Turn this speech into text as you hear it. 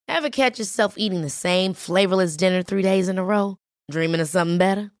Ever catch yourself eating the same flavorless dinner 3 days in a row? Dreaming of something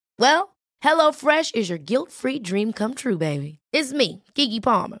better? Well, HelloFresh is your guilt-free dream come true, baby. It's me, Keke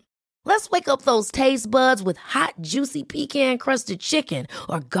Palmer. Let's wake up those taste buds with hot, juicy pecan-crusted chicken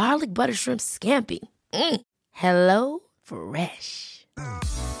or garlic butter shrimp scampi. Hello Fresh.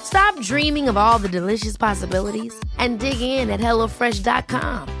 Stop dreaming of all the delicious possibilities and dig in at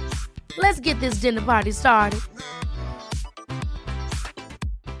HelloFresh.com. Let's get this dinner party started.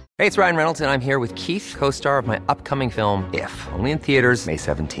 Hey, it's Ryan Reynolds, and I'm here with Keith, co-star of my upcoming film, If, only in theaters May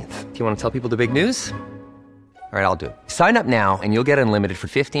 17th. Do you want to tell people the big news? All right, I'll do it. Sign up now and you'll get unlimited for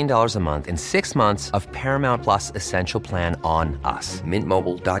 $15 a month and 6 months of Paramount Plus Essential Plan on us.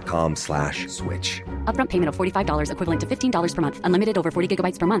 MintMobile.com/switch. Upfront payment of $45 equivalent to $15 per month. Unlimited over 40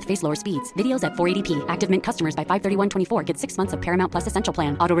 gigabytes per month. Face lower speeds. Videos at 480p. Active Mint customers by 531.24 get 6 months of Paramount Plus Essential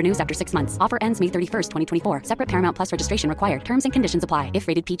Plan. Auto renews after 6 months. Offer ends May 31st, 2024. Separate Paramount Plus registration required. Terms and conditions apply if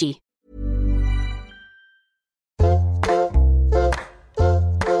rated PG.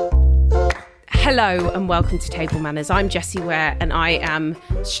 Hello and welcome to Table Manners. I'm Jessie Ware and I am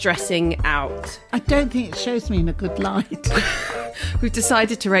stressing out. I don't think it shows me in a good light. We've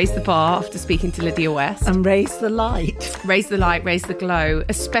decided to raise the bar after speaking to Lydia West. And raise the light. Raise the light, raise the glow,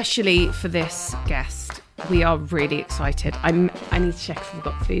 especially for this guest. We are really excited. I need to check if I've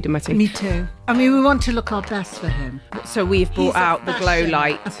got food in my teeth. Me too. I mean, we want to look our best for him. So we've brought out the glow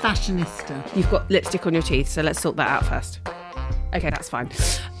light. A fashionista. You've got lipstick on your teeth, so let's sort that out first. Okay, that's fine.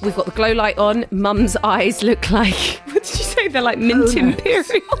 We've got the glow light on. Mum's eyes look like, what did you say? They're like mint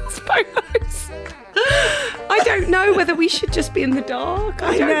imperials polos. I don't know whether we should just be in the dark.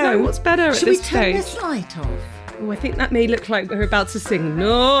 I don't know what's better Should at this we turn stage. this light off? Oh, I think that may look like we're about to sing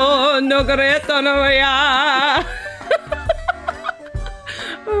No, no Greto, no ya.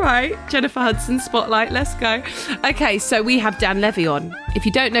 All right, Jennifer Hudson, Spotlight, let's go. Okay, so we have Dan Levy on. If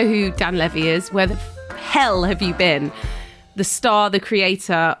you don't know who Dan Levy is, where the hell have you been? The star, the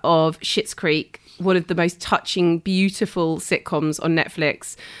creator of Schitt's Creek, one of the most touching, beautiful sitcoms on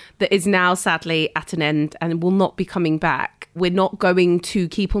Netflix that is now sadly at an end and will not be coming back. We're not going to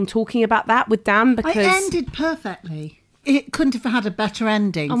keep on talking about that with Dan because... It ended perfectly. It couldn't have had a better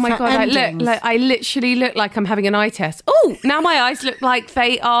ending. Oh my God, I literally look like I'm having an eye test. Oh, now my eyes look like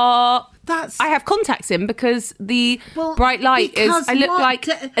they are... I have contacts in because the bright light is... I look like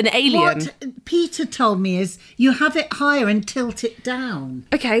an alien. What Peter told me is you have it higher and tilt it down.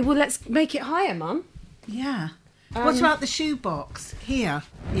 Okay, well, let's make it higher, Mum. Yeah. What about the shoebox? Here.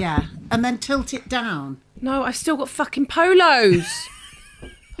 Yeah. And then tilt it down. No, I've still got fucking polos.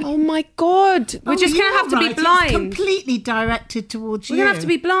 Oh my God. We're just going to have to be blind. It's completely directed towards you. We're going to have to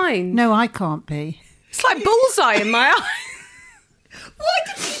be blind. No, I can't be. It's like bullseye in my eye. Why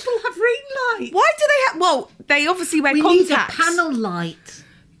do people have ring lights? Why do they have... Well, they obviously wear contacts. We need a panel light.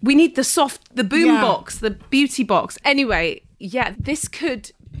 We need the boom box, the beauty box. Anyway, yeah, this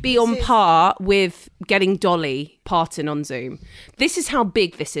could be on par with getting Dolly Parton on Zoom. This is how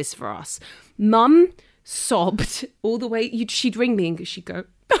big this is for us. Mum sobbed all the way. She'd ring me and she'd go,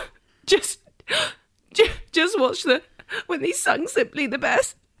 just watch when they sung Simply the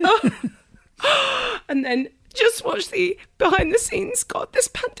Best. And then... just watch the behind the scenes. God, this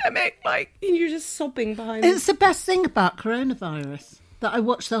pandemic, and you're just sobbing behind. It's the best thing about coronavirus that I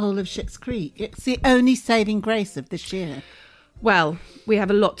watched the whole of Schitt's Creek. It's the only saving grace of this year. Well, we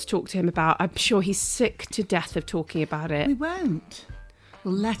have a lot to talk to him about. I'm sure he's sick to death of talking about it. We won't.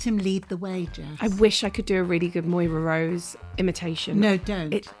 We'll let him lead the way, Jess. I wish I could do a really good Moira Rose imitation. No,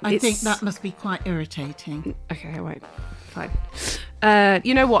 don't. I think that must be quite irritating. Okay, I won't. Fine.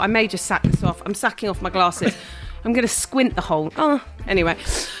 You know what? I may just sack this off. I'm sacking off my glasses. I'm going to squint the whole... Oh, anyway.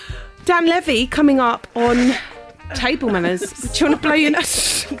 Dan Levy coming up on Table Manners. Do you want to blow your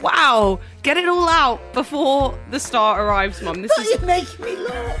nose? Wow. Get it all out before the star arrives, Mum. You're making me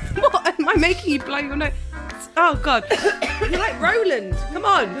laugh. What? Am I making you blow your nose? Oh, God. You're like Roland. Come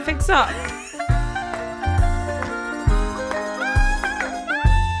on, fix up.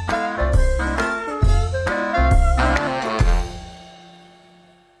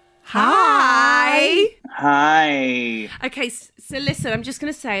 Hi. Hi. Okay, so listen, I'm just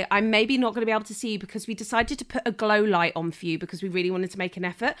going to say I'm maybe not going to be able to see you because we decided to put a glow light on for you because we really wanted to make an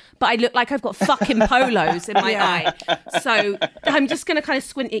effort. But I look like I've got fucking polos in my eye. So I'm just going to kind of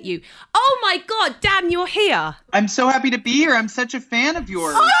squint at you. Oh my God, Dan, you're here. I'm so happy to be here. I'm such a fan of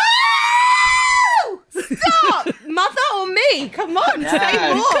yours. Oh! Stop! Mother or me? Come on,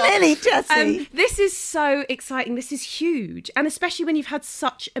 say more. Clearly, Jessie. This is so exciting. This is huge. And especially when you've had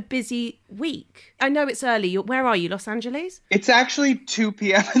such a busy week. I know it's early. Where are you, Los Angeles? It's actually 2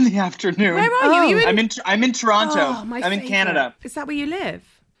 p.m. in the afternoon. Where are you? I'm in Toronto. Oh, I'm in Canada. Is that where you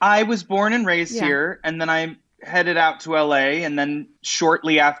live? I was born and raised Yeah. here, and then I headed out to LA, and then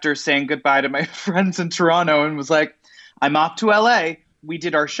shortly after saying goodbye to my friends in Toronto and was like, I'm off to LA, we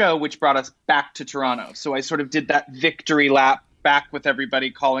did our show, which brought us back to Toronto. So I sort of did that victory lap back with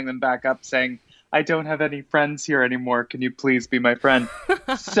everybody, calling them back up saying, I don't have any friends here anymore. Can you please be my friend?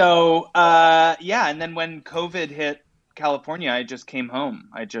 So, yeah. And then when COVID hit California, I just came home.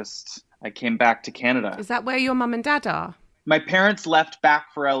 I came back to Canada. Is that where your mum and dad are? My parents left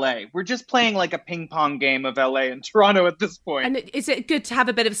back for LA. We're just playing like a ping pong game of LA and Toronto at this point. And is it good to have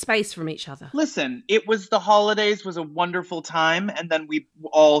a bit of space from each other? Listen, it was the holidays, was a wonderful time. And then we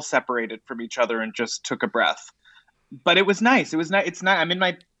all separated from each other and just took a breath. But it was nice. It was nice. It's not. I'm in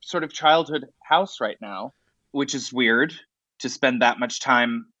my sort of childhood house right now, which is weird to spend that much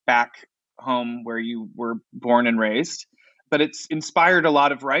time back home where you were born and raised. But it's inspired a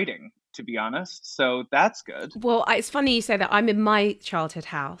lot of writing, to be honest. So that's good. Well, it's funny you say that. I'm in my childhood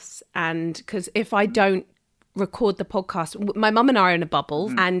house, and because if I don't record the podcast, my mum and I are in a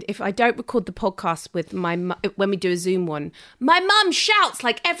bubble, and if I don't record the podcast with when we do a Zoom one, my mum shouts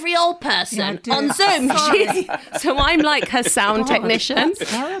like every old person on Zoom. So I'm like her sound technician.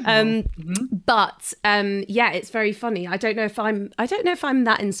 But yeah, it's very funny. I don't know if I'm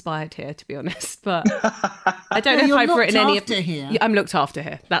that inspired here, to be honest, but I don't know if I've written any of here. I'm looked after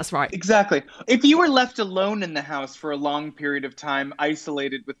here. That's right. Exactly. If you were left alone in the house for a long period of time,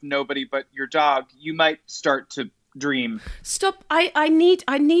 isolated with nobody but your dog, you might start to dream. Stop. I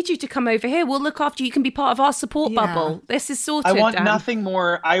need you to come over here. We'll look after you. You can be part of our support bubble. This is sorted. I want Dan. nothing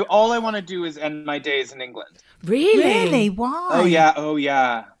more. All I want to do is end my days in England. Really? Why? Oh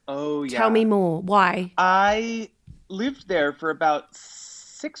yeah. Tell me more. Why? I lived there for about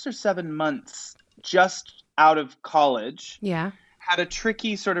 6 or 7 months just out of college. Yeah. Had a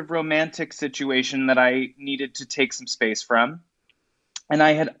tricky sort of romantic situation that I needed to take some space from. And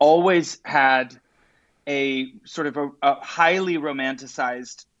I had always had a sort of a highly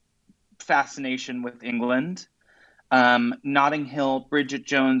romanticized fascination with England. Notting Hill, Bridget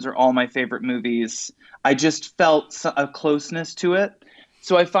Jones are all my favorite movies. I just felt a closeness to it.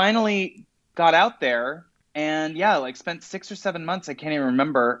 So I finally got out there and spent 6 or 7 months, I can't even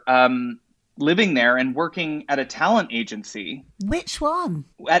remember, living there and working at a talent agency. Which one?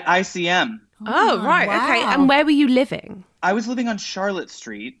 At ICM. Oh, right. wow. Okay. And where were you living? I was living on Charlotte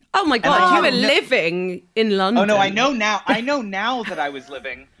Street. Oh my God, you were living in London. Oh no, I know now. I know now that I was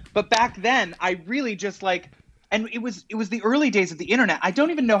living, but back then I really just and it was the early days of the internet. I don't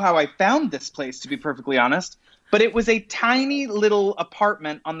even know how I found this place, to be perfectly honest, but it was a tiny little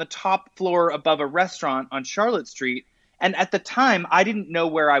apartment on the top floor above a restaurant on Charlotte Street. And at the time, I didn't know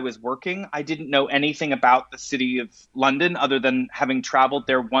where I was working. I didn't know anything about the city of London other than having traveled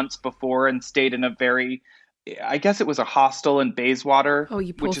there once before and stayed in I guess it was a hostel in Bayswater,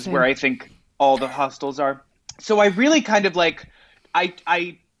 which is where I think all the hostels are. So I really kind of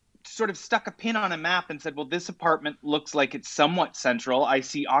I sort of stuck a pin on a map and said, well, this apartment looks like it's somewhat central. I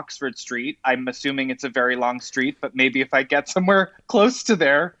see Oxford Street. I'm assuming it's a very long street, but maybe if I get somewhere close to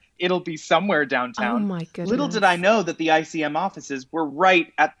there, it'll be somewhere downtown. Oh my goodness. Little did I know that the ICM offices were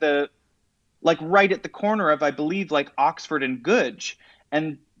right at the corner of, I believe, Oxford and Goodge.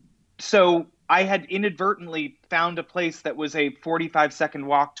 And so I had inadvertently found a place that was a 45-second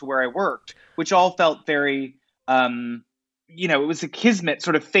walk to where I worked, which all felt very, it was a kismet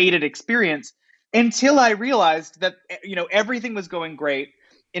sort of fated experience until I realized that, everything was going great.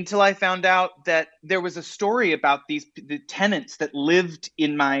 Until I found out that there was a story about the tenants that lived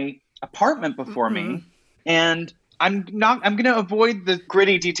in my apartment before me. And I'm going to avoid the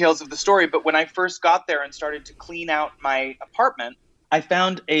gritty details of the story, but when I first got there and started to clean out my apartment, I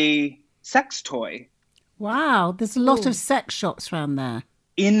found a sex toy. Wow, there's a lot of sex shops around there.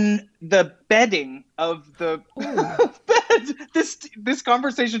 In the bedding of the bed. This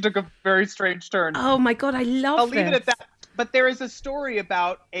conversation took a very strange turn. Oh my God, I love I'll leave it at that. But there is a story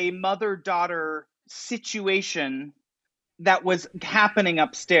about a mother-daughter situation that was happening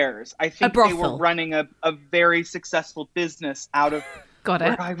upstairs. I think they were running a very successful business out of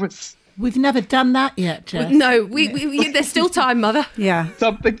where I was. We've never done that yet, Jess. No, there's still time, Mother. Yeah.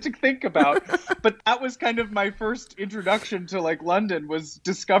 Something to think about. But that was kind of my first introduction to London, was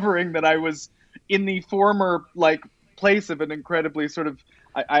discovering that I was in the former place of an incredibly sort of,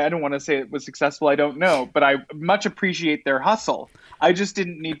 I don't want to say it was successful, I don't know, but I much appreciate their hustle. I just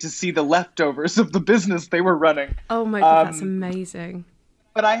didn't need to see the leftovers of the business they were running. Oh my God, that's amazing.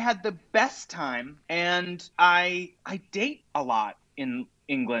 But I had the best time, and I date a lot in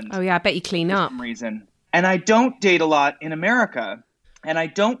England. Oh yeah, I bet you clean up. For some reason. And I don't date a lot in America. And I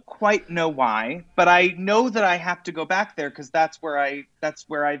don't quite know why, but I know that I have to go back there because that's where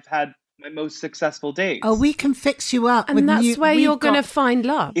I've had my most successful days. Oh, we can fix you up. And that's where you're going to find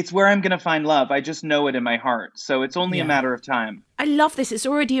love. It's where I'm going to find love. I just know it in my heart. So it's only a matter of time. I love this. It's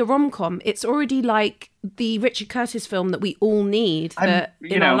already a rom-com. It's already like the Richard Curtis film that we all need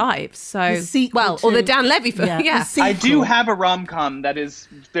in our lives. So, or the Dan Levy film. Yeah. I do have a rom-com that is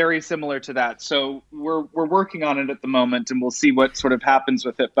very similar to that. So we're working on it at the moment, and we'll see what sort of happens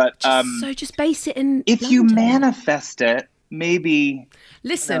with it. But so just base it in if London. you manifest it, maybe.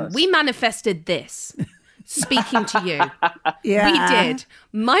 Listen, we manifested this. Speaking to you. Yeah. We did.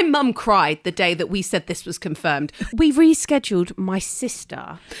 My mum cried the day that we said this was confirmed. We rescheduled my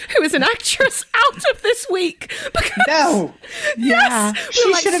sister, who is an actress, out of this week. Because, no. Yes.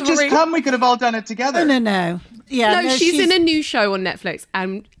 She should have just come. We could have all done it together. No. Yeah, no, she's in a new show on Netflix,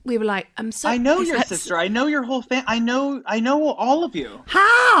 and we were like, "I'm so." I know your sister. I know your whole I know all of you.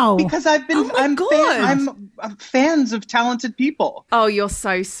 How? Because I've been. I'm fans of talented people. Oh, you're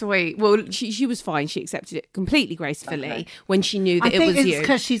so sweet. Well, she was fine. She accepted it completely gracefully when she knew that it was you. I think it's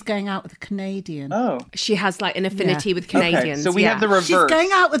because she's going out with a Canadian. Oh, she has like an affinity with Canadians. Okay. So we have the reverse. She's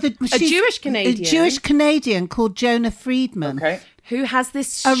going out with a Jewish Canadian. A Jewish Canadian called Jonah Friedman. Okay. Who has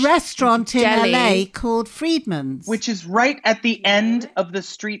this a restaurant in deli. LA called Friedman's, which is right at the end of the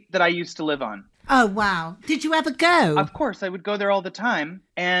street that I used to live on. Oh, wow. Did you ever go? Of course. I would go there all the time.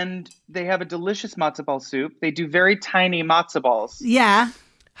 And they have a delicious matzo ball soup. They do very tiny matzo balls. Yeah.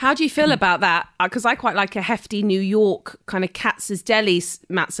 How do you feel about that? Because I quite like a hefty New York kind of Katz's Deli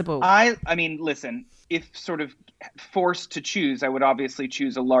matzo ball. I mean, listen, if sort of forced to choose, I would obviously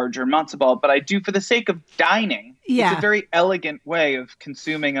choose a larger matzo ball. But I do, for the sake of dining, it's a very elegant way of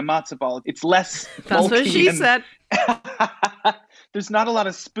consuming a matzo ball. It's less That's what she said. There's not a lot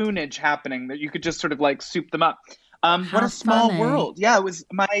of spoonage happening that you could just sort of like soup them up. What a small world. Yeah, it was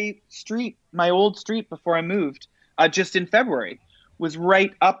my old street before I moved, just in February, was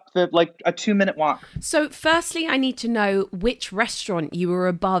right up a 2-minute walk. So firstly, I need to know which restaurant you were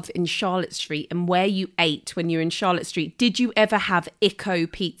above in Charlotte Street and where you ate when you were in Charlotte Street. Did you ever have Icco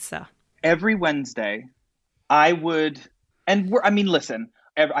pizza? Every Wednesday, I would, listen,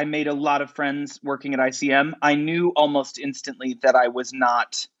 I made a lot of friends working at ICM. I knew almost instantly that I was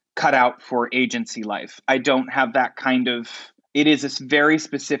not cut out for agency life. I don't have that it is a very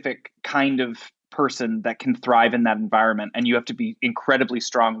specific kind of person that can thrive in that environment. And you have to be incredibly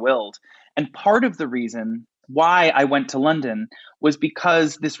strong-willed. And part of the reason why I went to London was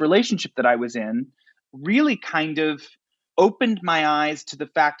because this relationship that I was in really kind of opened my eyes to the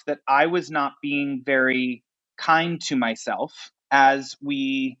fact that I was not being very kind to myself, as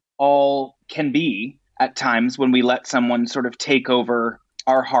we all can be at times when we let someone sort of take over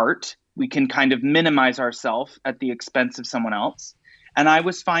our heart. We can kind of minimize ourselves at the expense of someone else. And I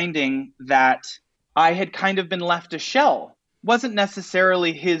was finding that I had kind of been left a shell. Wasn't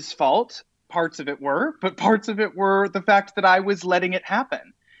necessarily his fault. Parts of it were, but parts of it were the fact that I was letting it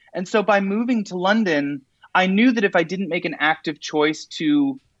happen. And so by moving to London, I knew that if I didn't make an active choice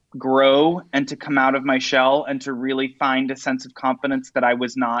to grow and to come out of my shell and to really find a sense of confidence that I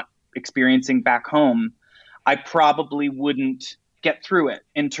was not experiencing back home, I probably wouldn't get through it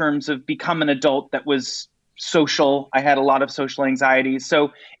in terms of become an adult that was social. I had a lot of social anxiety.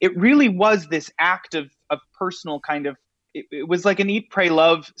 So it really was this act of personal kind of, it was like an eat, pray,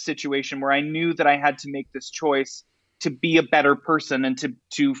 love situation where I knew that I had to make this choice to be a better person and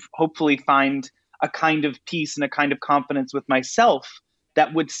to hopefully find a kind of peace and a kind of confidence with myself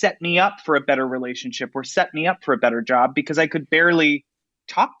that would set me up for a better relationship or set me up for a better job, because I could barely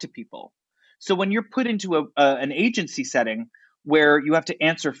talk to people. So when you're put into an agency setting where you have to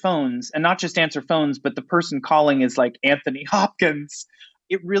answer phones, and not just answer phones, but the person calling is like Anthony Hopkins,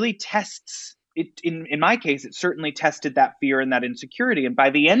 it really tests it. In my case, it certainly tested that fear and that insecurity. And by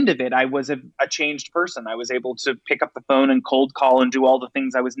the end of it, I was a changed person. I was able to pick up the phone and cold call and do all the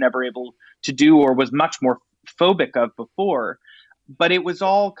things I was never able to do or was much more phobic of before. But it was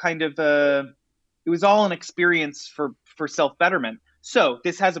all kind of an experience for self-betterment. So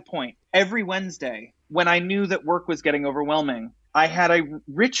this has a point. Every Wednesday, when I knew that work was getting overwhelming, I had a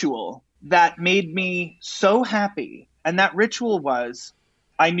ritual that made me so happy. And that ritual was,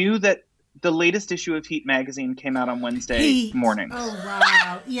 I knew that the latest issue of Heat magazine came out on Wednesday morning. Oh,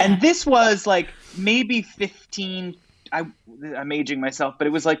 wow. Yeah. And this was like maybe 15, I'm aging myself, but it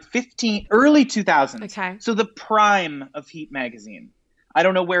was like early 2000s. Okay. So the prime of Heat magazine. I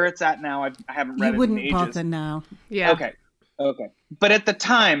don't know where it's at now. I haven't read it in ages. You wouldn't bother now. Yeah. Okay. But at the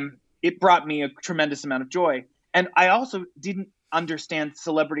time, it brought me a tremendous amount of joy. And I also didn't understand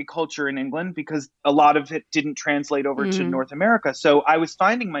celebrity culture in England because a lot of it didn't translate over to North America. So I was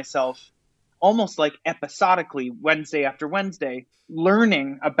finding myself almost like episodically, Wednesday after Wednesday,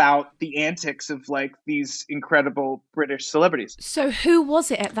 learning about the antics of like these incredible British celebrities. So who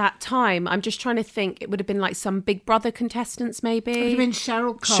was it at that time? I'm just trying to think. It would have been like some Big Brother contestants, maybe. It would have been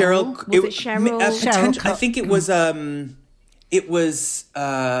Cheryl Cole. Was it Cheryl? I think it was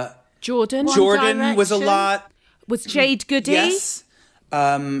Jordan. Jordan was a lot. Was Jade Goody? Yes.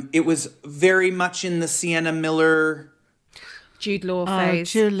 It was very much in the Sienna Miller, Jude Law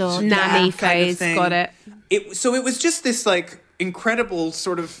phase. Jude Law. Nanny that kind of phase. thing. Got it. So it was just this like incredible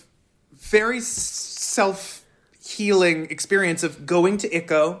sort of very self-healing experience of going to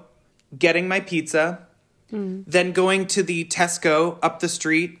ICCO, getting my pizza, then going to the Tesco up the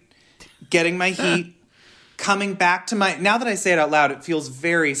street, getting my heat, coming back to my... Now that I say it out loud, it feels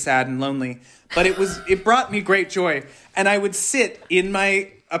very sad and lonely, but it brought me great joy. And I would sit in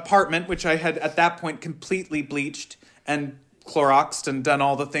my apartment, which I had at that point completely bleached and Cloroxed and done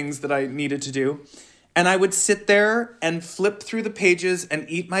all the things that I needed to do. And I would sit there and flip through the pages and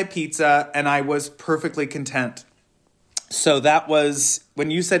eat my pizza, and I was perfectly content. So that was,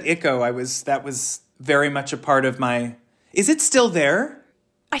 when you said ICCO, that was very much a part of my... Is it still there?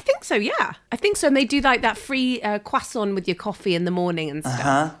 I think so, yeah. I think so. And they do like that free croissant with your coffee in the morning and stuff.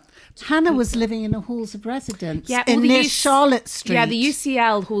 Uh-huh. Hannah was living in the halls of residence near Charlotte Street. Yeah, the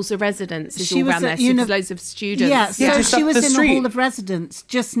UCL halls of residence is She all was around there. at So there's loads of students. Yeah, so just she up was the in street. the hall of residence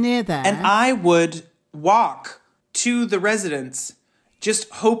just near there. And I would walk to the residence just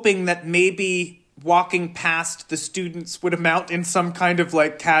hoping that maybe walking past the students would amount in some kind of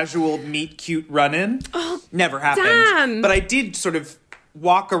like casual meet cute run-in. Oh, never happened. Dan. But I did sort of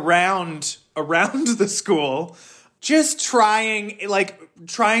walk around the school just trying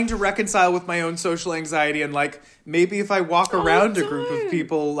to reconcile with my own social anxiety and like maybe if I walk around a group of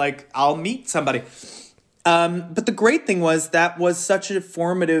people like I'll meet somebody. But the great thing was that was such a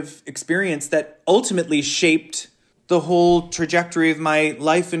formative experience that ultimately shaped the whole trajectory of my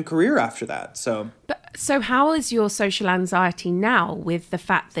life and career after that. So how is your social anxiety now with the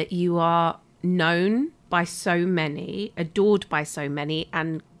fact that you are known by so many, adored by so many,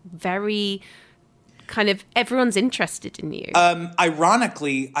 and very kind of everyone's interested in you?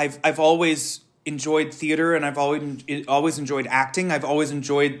 Ironically, I've always enjoyed theater and I've always enjoyed acting. I've always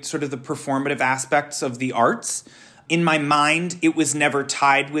enjoyed sort of the performative aspects of the arts. In my mind, it was never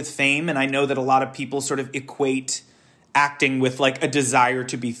tied with fame, and I know that a lot of people sort of equate acting with like a desire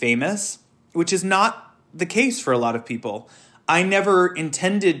to be famous, which is not the case for a lot of people. I never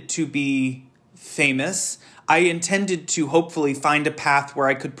intended to be famous. I intended to hopefully find a path where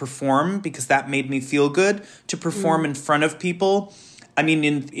I could perform because that made me feel good to perform in front of people. I mean,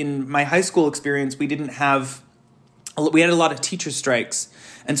 in my high school experience, we had a lot of teacher strikes.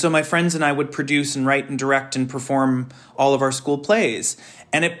 And so my friends and I would produce and write and direct and perform all of our school plays.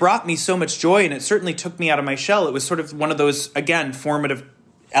 And it brought me so much joy, and it certainly took me out of my shell. It was sort of one of those, again, formative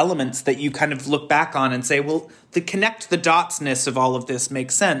elements that you kind of look back on and say, well, the connect the dots-ness of all of this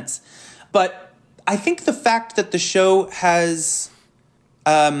makes sense. But I think the fact that the show is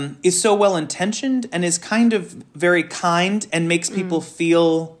so well-intentioned and is kind of very kind and makes people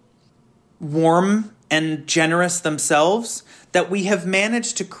feel warm and generous themselves, that we have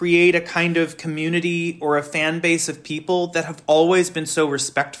managed to create a kind of community or a fan base of people that have always been so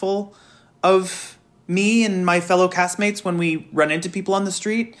respectful of me and my fellow castmates when we run into people on the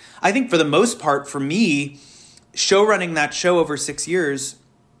street. I think for the most part, for me, running that show over 6 years,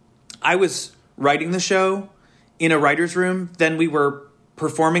 I was writing the show in a writer's room, then we were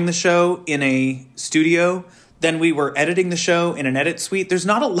performing the show in a studio, then we were editing the show in an edit suite. There's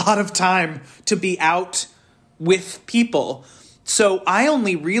not a lot of time to be out with people. So I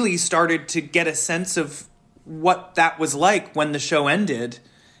only really started to get a sense of what that was like when the show ended,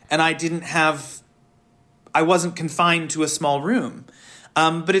 and I wasn't confined to a small room.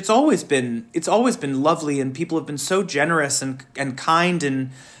 But it's always been lovely, and people have been so generous and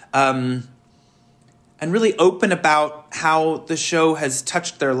kind and really open about how the show has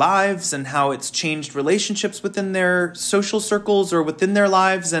touched their lives and how it's changed relationships within their social circles or within their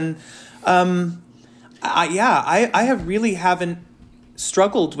lives. And I have really haven't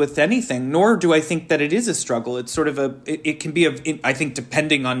struggled with anything, nor do I think that it is a struggle. It's sort of it can be I think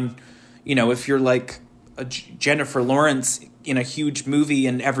depending on, if you're like a Jennifer Lawrence in a huge movie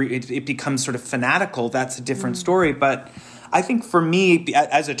and it becomes sort of fanatical, that's a different story. But I think for me,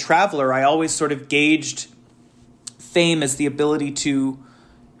 as a traveler, I always sort of gauged fame as the ability to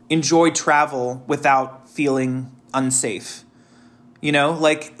enjoy travel without feeling unsafe.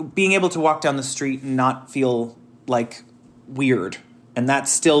 Like being able to walk down the street and not feel like weird. And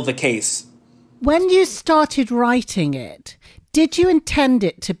that's still the case. When you started writing it, did you intend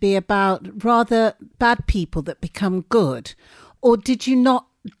it to be about rather bad people that become good? Or did you not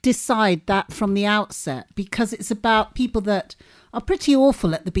decide that from the outset? Because it's about people that are pretty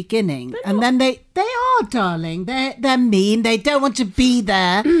awful at the beginning. And then they are, darling. They're mean. They don't want to be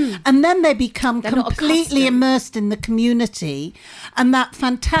there. And then they become completely immersed in the community. And that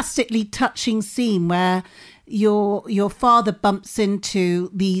fantastically touching scene where your father bumps into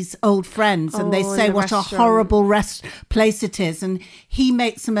these old friends and they say what a horrible place it is, and he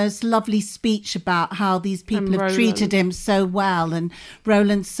makes the most lovely speech about how these people have treated him so well, and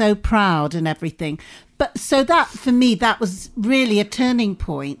Roland's so proud and everything. But so that, for me, that was really a turning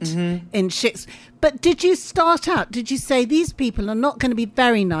point in Shakespeare. But did you say these people are not going to be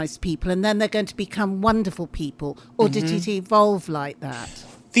very nice people and then they're going to become wonderful people? Or did it evolve like that?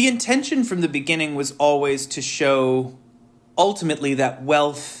 The intention from the beginning was always to show ultimately that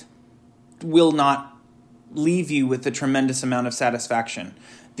wealth will not leave you with a tremendous amount of satisfaction.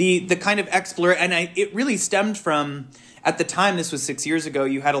 The kind of it really stemmed from, at the time, this was 6 years ago,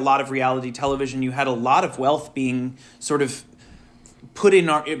 you had a lot of reality television, you had a lot of wealth being sort of put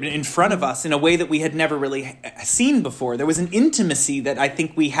in front of us in a way that we had never really seen before. There was an intimacy that I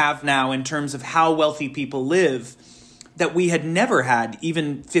think we have now in terms of how wealthy people live that we had never had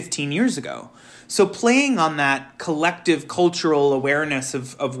even 15 years ago. So playing on that collective cultural awareness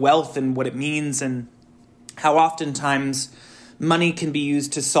of wealth and what it means, and how oftentimes money can be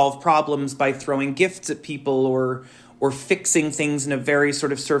used to solve problems by throwing gifts at people or fixing things in a very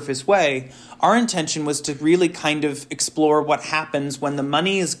sort of surface way, our intention was to really kind of explore what happens when the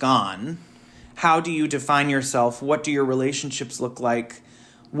money is gone. How do you define yourself? What do your relationships look like?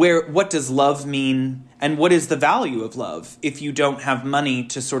 What does love mean, and what is the value of love if you don't have money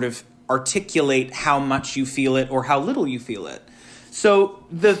to sort of articulate how much you feel it or how little you feel it? So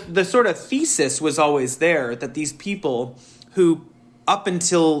the sort of thesis was always there that these people who, up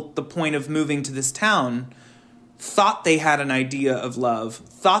until the point of moving to this town, thought they had an idea of love,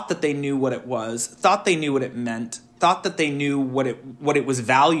 thought that they knew what it was, thought they knew what it meant, thought that they knew what it was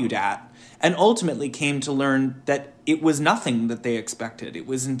valued at, and ultimately came to learn that it was nothing that they expected. It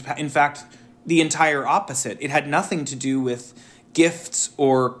was, in fact, the entire opposite. It had nothing to do with gifts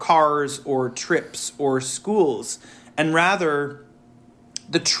or cars or trips or schools, and rather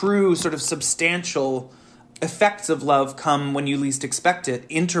the true sort of substantial effects of love come when you least expect it,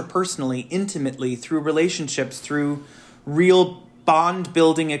 interpersonally, intimately, through relationships, through real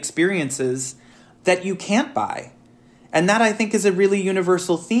bond-building experiences that you can't buy. And that, I think, is a really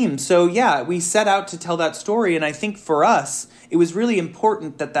universal theme. So, yeah, we set out to tell that story, and I think for us, it was really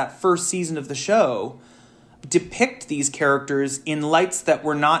important that first season of the show depict these characters in lights that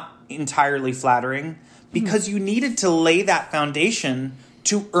were not entirely flattering, because you needed to lay that foundation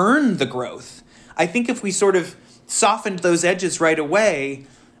to earn the growth. I think if we sort of softened those edges right away,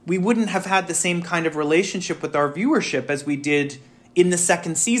 we wouldn't have had the same kind of relationship with our viewership as we did in the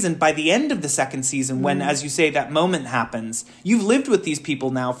second season. By the end of the second season, when, as you say, that moment happens, you've lived with these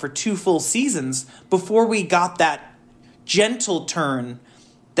people now for 2 full seasons before we got that gentle turn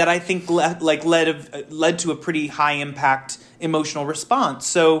that I think led to a pretty high impact emotional response.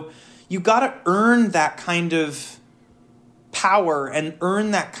 So you got to earn that kind of power and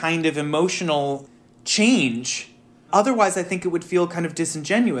earn that kind of emotional change. Otherwise, I think it would feel kind of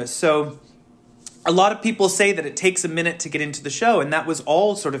disingenuous. So a lot of people say that it takes a minute to get into the show, and that was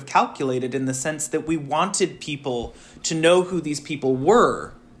all sort of calculated in the sense that we wanted people to know who these people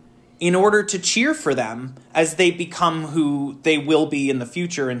were in order to cheer for them as they become who they will be in the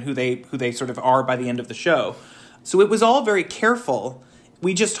future and who they sort of are by the end of the show. So it was all very careful.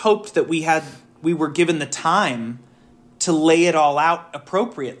 We just hoped that we were given the time to lay it all out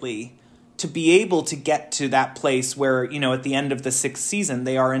appropriately, to be able to get to that place where, at the end of the 6th season,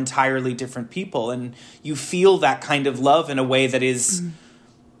 they are entirely different people, and you feel that kind of love in a way that is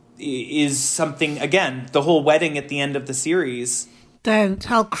something, again, the whole wedding at the end of the series. Don't,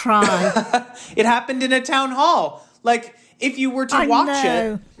 I'll cry. It happened in a town hall. Like, if you were to watch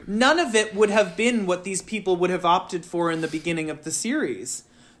it, none of it would have been what these people would have opted for in the beginning of the series.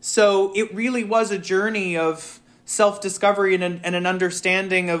 So it really was a journey of self-discovery and an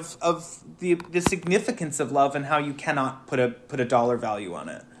understanding of the significance of love and how you cannot put a dollar value on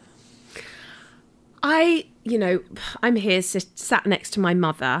it. I'm here sat next to my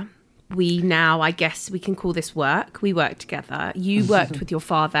mother. I guess we can call this work. We work together. You worked with your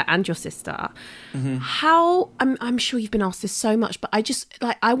father and your sister. Mm-hmm. I'm sure you've been asked this so much, but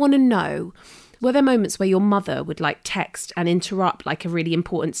I want to know, Were there moments where your mother would like text and interrupt like a really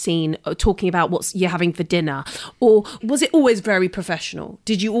important scene talking about what you're having for dinner? Or was it always very professional?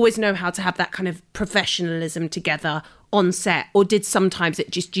 Did you always know how to have that kind of professionalism together on set? Or did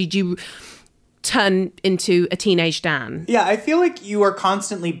you turn into a teenage Dan? Yeah, I feel like you are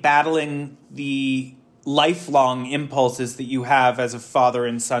constantly battling the lifelong impulses that you have as a father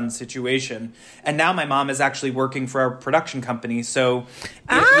and son situation. And now my mom is actually working for our production company, so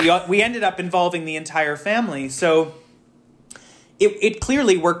we ended up involving the entire family. So it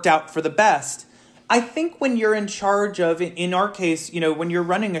clearly worked out for the best. I think when you're in charge of, in our case, when you're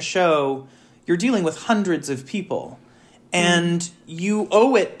running a show, you're dealing with hundreds of people. And you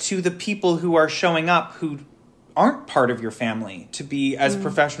owe it to the people who are showing up who aren't part of your family to be as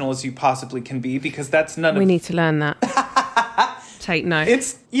professional as you possibly can be, because that's We need to learn that. Take note.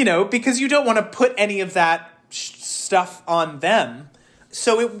 It's, because you don't want to put any of that stuff on them.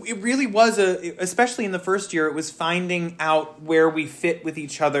 So it really was especially in the first year, it was finding out where we fit with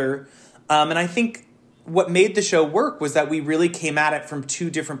each other. And I think what made the show work was that we really came at it from two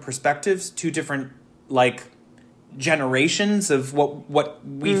different perspectives, two different, generations of what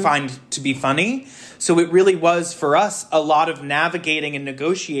we find to be funny. So it really was for us a lot of navigating and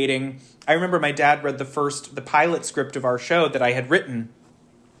negotiating. I remember my dad read the pilot script of our show that I had written,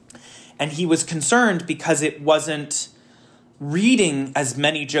 and he was concerned because it wasn't reading as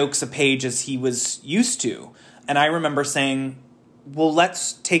many jokes a page as he was used to. And I remember saying, well,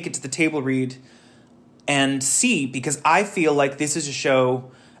 let's take it to the table read and see, because I feel like this is a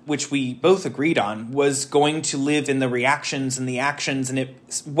show which we both agreed on, was going to live in the reactions and the actions, and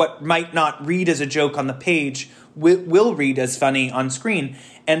what might not read as a joke on the page will read as funny on screen.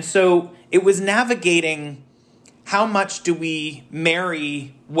 And so it was navigating how much do we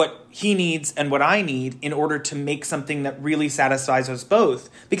marry what he needs and what I need in order to make something that really satisfies us both.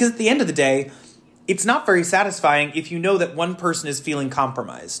 Because at the end of the day, it's not very satisfying if you know that one person is feeling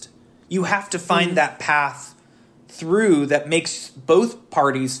compromised. You have to find that path through that makes both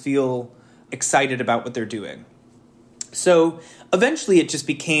parties feel excited about what they're doing. So eventually it just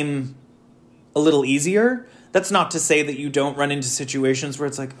became a little easier. That's not to say that you don't run into situations where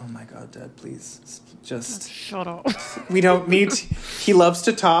it's like, oh my God, Dad, please just shut up. We don't need he loves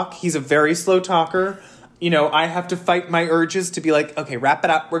to talk. He's a very slow talker. I have to fight my urges to be like, okay, wrap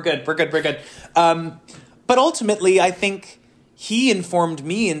it up. We're good. But ultimately, I think he informed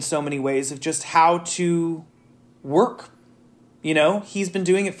me in so many ways of just how to work. He's been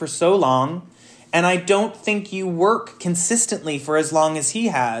doing it for so long, and I don't think you work consistently for as long as he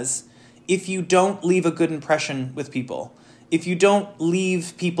has if you don't leave a good impression with people, if you don't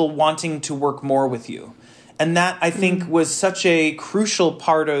leave people wanting to work more with you. And that, I think, was such a crucial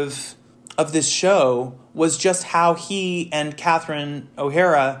part of this show, was just how he and Catherine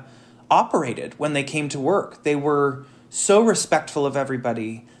O'Hara operated when they came to work. They were so respectful of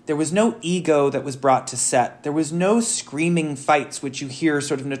everybody. There was no ego that was brought to set. There was no screaming fights, which you hear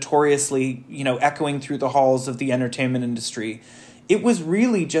sort of notoriously, echoing through the halls of the entertainment industry. It was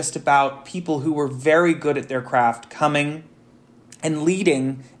really just about people who were very good at their craft coming and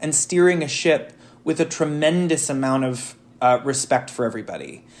leading and steering a ship with a tremendous amount of respect for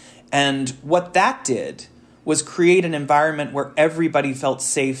everybody. And what that did was create an environment where everybody felt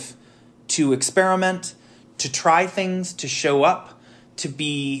safe to experiment, to try things, to show up, to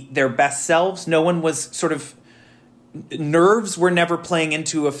be their best selves. No one was nerves were never playing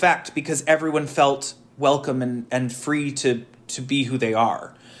into effect because everyone felt welcome and free to be who they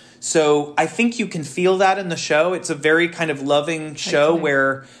are. So I think you can feel that in the show. It's a very kind of loving show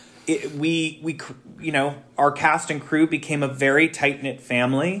where our cast and crew became a very tight-knit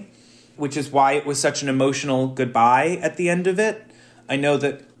family, which is why it was such an emotional goodbye at the end of it. I know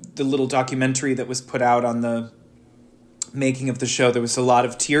that the little documentary that was put out on the making of the show, there was a lot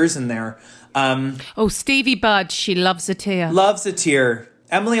of tears in there. Stevie Budd, she loves a tear. Loves a tear.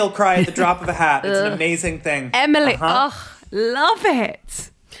 Emily will cry at the drop of a hat. It's an amazing thing. Emily, love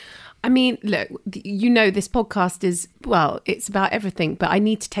it. I mean, look, this podcast is, it's about everything, but I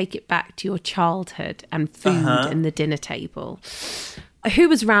need to take it back to your childhood and food and the dinner table. Who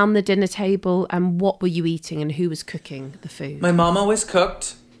was round the dinner table and what were you eating and who was cooking the food? My mom always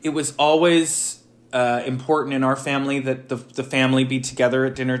cooked. It was always important in our family that the family be together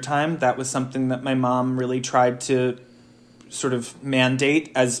at dinner time. That was something that my mom really tried to sort of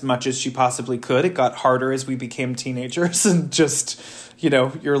mandate as much as she possibly could. It got harder as we became teenagers and just,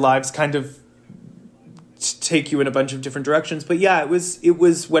 your lives kind of take you in a bunch of different directions. But yeah, it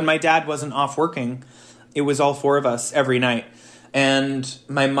was when my dad wasn't off working, it was all four of us every night. And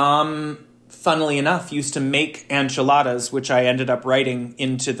my mom, funnily enough, used to make enchiladas, which I ended up writing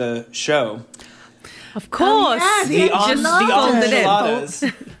into the show. Of course. The enchiladas.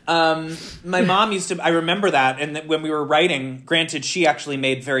 enchiladas. My mom used to, I remember that. And that when we were writing, granted, she actually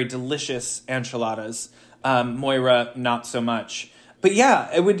made very delicious enchiladas. Moira, not so much. But yeah,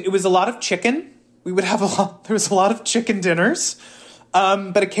 it was a lot of chicken. We would have there was a lot of chicken dinners.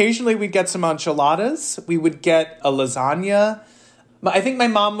 But occasionally we'd get some enchiladas. We would get a lasagna. I think my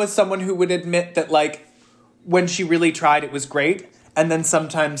mom was someone who would admit that, like, when she really tried, it was great. And then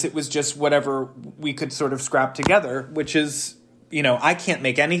sometimes it was just whatever we could sort of scrap together, which is, I can't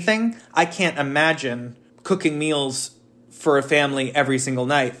make anything. I can't imagine cooking meals for a family every single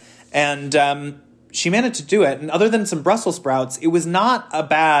night. And she managed to do it. And other than some Brussels sprouts, it was not a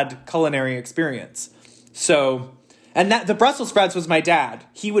bad culinary experience. So, and the Brussels sprouts was my dad.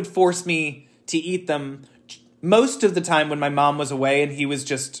 He would force me to eat them most of the time when my mom was away and he was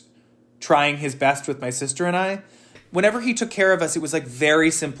just trying his best with my sister and I. Whenever he took care of us, it was like very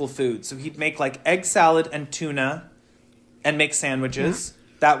simple food. So he'd make like egg salad and tuna and make sandwiches.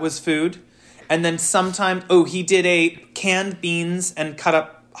 Yeah. That was food. And then he did a canned beans and cut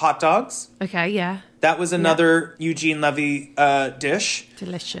up hot dogs. Okay, yeah. That was another Eugene Levy dish.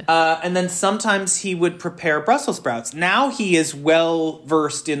 Delicious. And then sometimes he would prepare Brussels sprouts. Now he is well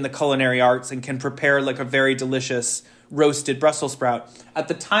versed in the culinary arts and can prepare like a very delicious roasted Brussels sprout. At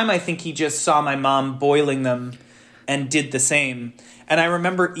the time, I think he just saw my mom boiling them and did the same. And I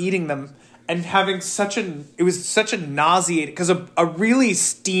remember eating them and having it was such a nauseating, because a really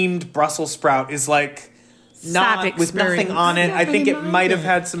steamed Brussels sprout is like not with nothing on it. I think it might have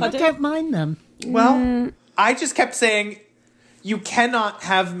had some. I don't mind them. Well, I just kept saying, you cannot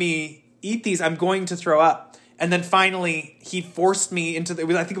have me eat these. I'm going to throw up. And then finally, he forced me into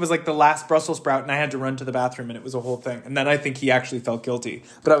I think it was like the last Brussels sprout, and I had to run to the bathroom, and it was a whole thing. And then I think he actually felt guilty.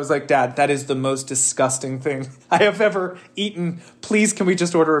 But I was like, Dad, that is the most disgusting thing I have ever eaten. Please, can we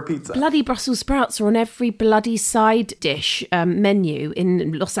just order a pizza? Bloody Brussels sprouts are on every bloody side dish menu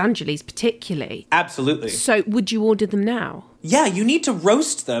in Los Angeles, particularly. Absolutely. So would you order them now? Yeah, you need to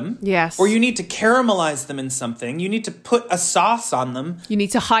roast them. Yes. Or you need to caramelize them in something. You need to put a sauce on them. You need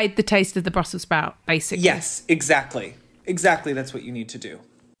to hide the taste of the Brussels sprout, basically. Yes, exactly. Exactly, that's what you need to do.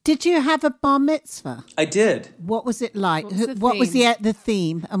 Did you have a bar mitzvah? I did. What was it like? What was the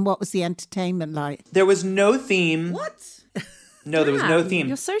theme and what was the entertainment like? There was no theme. What? No, there was no theme.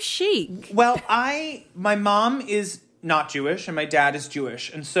 You're so chic. Well, my mom is not Jewish and my dad is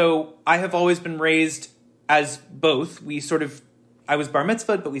Jewish. And so I have always been raised as both. I was bar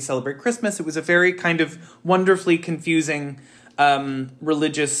mitzvahed, but we celebrate Christmas. It was a very kind of wonderfully confusing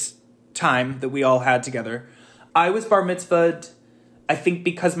religious time that we all had together. I was bar mitzvahed, I think,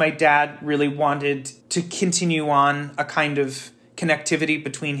 because my dad really wanted to continue on a kind of connectivity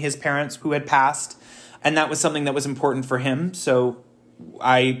between his parents who had passed. And that was something that was important for him. So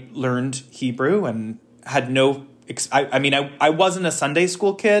I learned Hebrew and had I wasn't a Sunday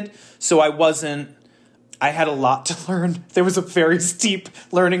school kid, so I had a lot to learn. There was a very steep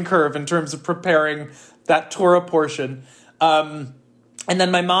learning curve in terms of preparing that Torah portion. And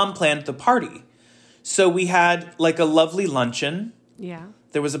then my mom planned the party. So we had like a lovely luncheon. Yeah.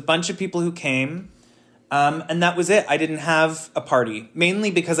 There was a bunch of people who came. And that was it. I didn't have a party. Mainly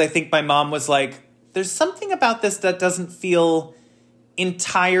because I think my mom was like, there's something about this that doesn't feel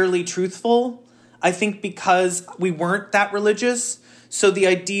entirely truthful. I think because we weren't that religious. So the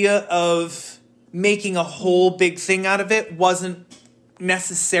idea of making a whole big thing out of it wasn't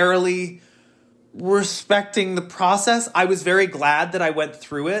necessarily respecting the process. I was very glad that I went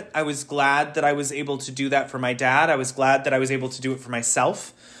through it. I was glad that I was able to do that for my dad. I was glad that I was able to do it for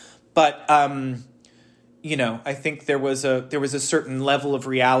myself. But, I think there was a certain level of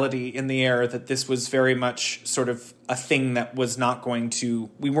reality in the air that this was very much sort of a thing that was not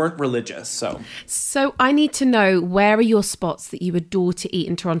we weren't religious. So I need to know, where are your spots that you adore to eat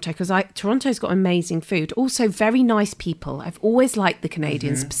in Toronto? Because Toronto's got amazing food. Also very nice people. I've always liked the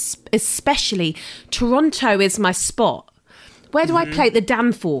Canadians, especially Toronto is my spot. Where do I play? The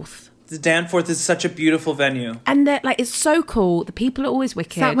Danforth. The Danforth is such a beautiful venue. And it's so cool. The people are always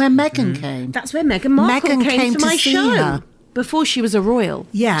wicked. Is that where Meghan came? That's where Meghan Markle came to my show. Her. Before she was a royal.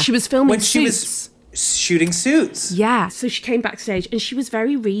 Yeah. She was filming when Suits. She was shooting Suits. Yeah. So she came backstage and she was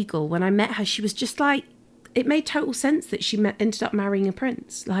very regal. When I met her, she was just like, it made total sense that she ended up marrying a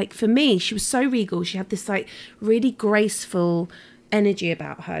prince. Like, for me, she was so regal. She had this like really graceful energy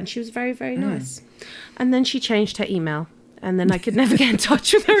about her. And she was very, very nice. And then she changed her email. And then I could never get in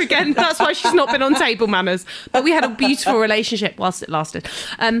touch with her again. That's why she's not been on Table Manners. But we had a beautiful relationship whilst it lasted.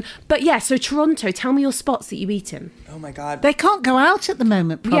 But yeah, so Toronto, tell me your spots that you eat in. Oh my God. They can't go out at the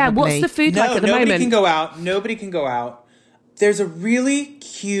moment, probably. Yeah, what's the food like at the moment? Nobody can go out. Nobody can go out. There's a really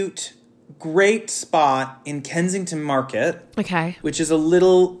cute great spot in Kensington Market. Okay. Which is a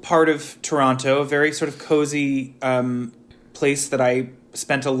little part of Toronto, a very sort of cozy place that I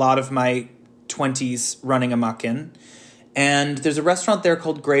spent a lot of my 20s running amok in. And there's a restaurant there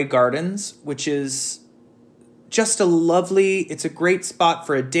called Grey Gardens, which is just it's a great spot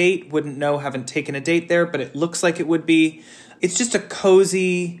for a date. Wouldn't know, haven't taken a date there, but it looks like it would be. It's just a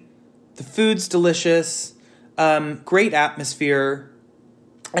cozy, the food's delicious, great atmosphere.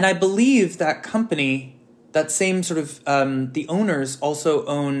 And I believe that company, that same sort of, the owners also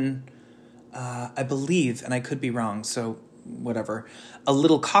own, I believe, and I could be wrong, so whatever, a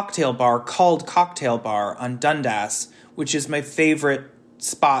little cocktail bar called Cocktail Bar on Dundas, which is my favorite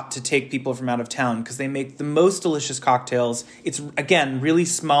spot to take people from out of town because they make the most delicious cocktails. It's, again, really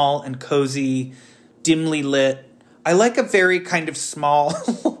small and cozy, dimly lit. I like a very kind of small,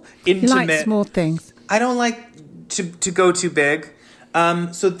 intimate... You like small things. I don't like to go too big.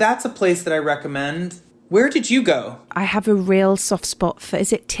 So that's a place that I recommend. Where did you go? I have a real soft spot for,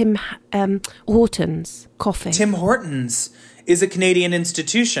 is it Tim Hortons coffee? Tim Hortons is a Canadian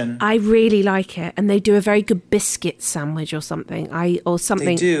institution. I really like it. And they do a very good biscuit sandwich or something.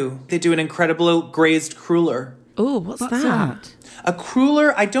 They do. They do an incredible glazed cruller. Oh, what's that? A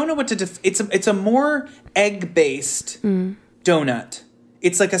cruller, I don't know what to... It's a more egg-based donut.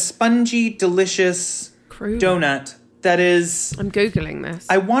 It's like a spongy, delicious donut that is... I'm Googling this.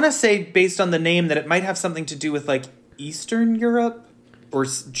 I want to say, based on the name, that it might have something to do with, like, Eastern Europe or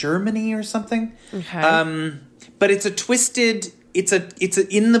Germany or something. Okay. But it's a twisted... It's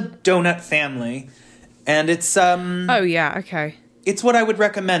in the donut family. And it's... oh, yeah, okay. It's what I would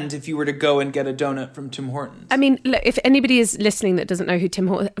recommend if you were to go and get a donut from Tim Hortons. I mean, look, if anybody is listening that doesn't know who Tim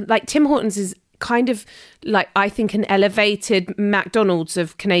Hortons is kind of like, I think, an elevated McDonald's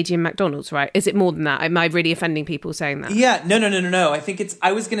of Canadian McDonald's, right? Is it more than that? Am I really offending people saying that? Yeah, no. I think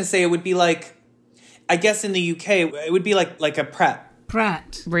I was going to say it would be like, I guess in the UK, it would be like a Pret.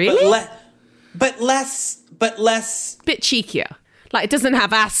 Pret. Really? But less. Bit cheekier. Like, it doesn't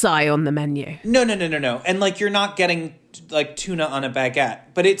have acai on the menu. No. And like, you're not getting like tuna on a baguette,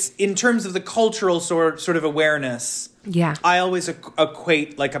 but it's in terms of the cultural sort of awareness. Yeah. I always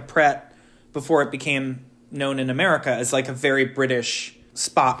equate like a Pret before it became known in America as like a very British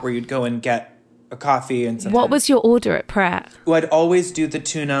spot where you'd go and get a coffee and something. What was your order at Pret? Well, I'd always do the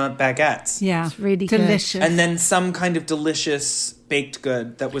tuna baguettes. Yeah. It's really delicious. good. And then some kind of delicious baked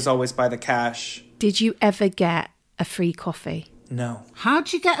good that was always by the cash. Did you ever get a free coffee? No.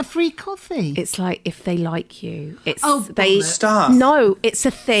 How'd you get a free coffee? It's like if they like you. It's Stop. No, it's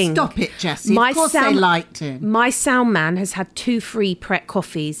a thing. Stop it, Jessie. Of course they liked him. My sound man has had 2 free Pret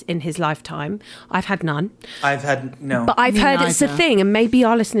coffees in his lifetime. I've had none. I've had no. But I've heard it's a thing, and maybe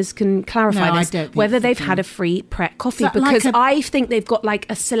our listeners can clarify No, I this, don't think whether it's a they've thing. had a free Pret coffee, Is that because like I think they've got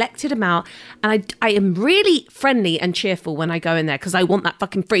like a selected amount, and I am really friendly and cheerful when I go in there because I want that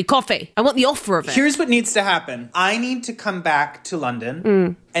fucking free coffee. I want the offer of it. Here's what needs to happen. I need to come back to London.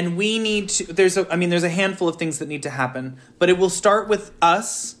 And we need to, there's a handful of things that need to happen, but it will start with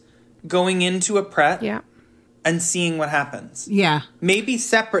us going into a Pret and seeing what happens. Yeah. Maybe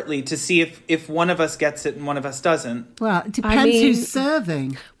separately to see if one of us gets it and one of us doesn't. Well, it depends who's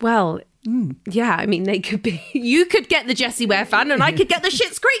serving. Well, yeah, I mean, they could be, you could get the Jessie Ware fan and I could get the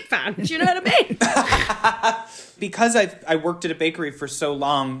Schitt's Creek fan. Do you know what I mean? Because I worked at a bakery for so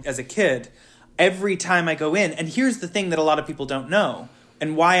long as a kid, every time I go in, and here's the thing that a lot of people don't know,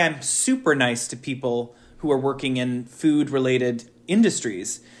 and why I'm super nice to people who are working in food-related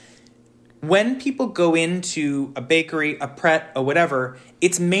industries. When people go into a bakery, a Pret, or whatever,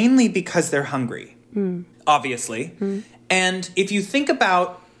 it's mainly because they're hungry, obviously. And if you think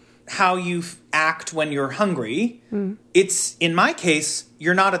about how you act when you're hungry, it's, in my case,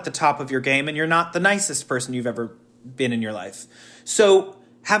 you're not at the top of your game, and you're not the nicest person you've ever been in your life. So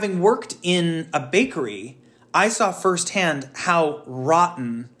having worked in a bakery, I saw firsthand how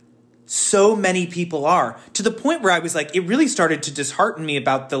rotten so many people are, to the point where I was like, it really started to dishearten me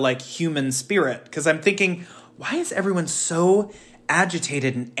about the like human spirit. Because I'm thinking, why is everyone so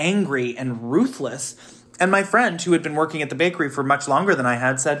agitated and angry and ruthless? And my friend, who had been working at the bakery for much longer than I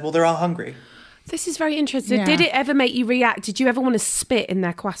had, said, well, they're all hungry. This is very interesting. Yeah. Did it ever make you react? Did you ever want to spit in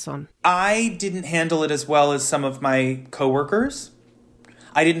their croissant? I didn't handle it as well as some of my coworkers.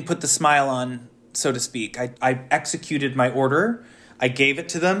 I didn't put the smile on, so to speak. I executed my order. I gave it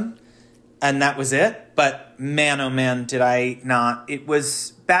to them, and that was it. But man, oh man, did I not. It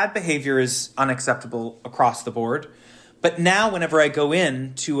was, bad behavior is unacceptable across the board. But now whenever I go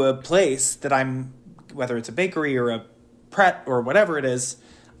in to a place that I'm, whether it's a bakery or a Pret or whatever it is,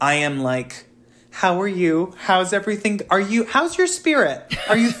 I am like, How are you? How's everything? How's your spirit?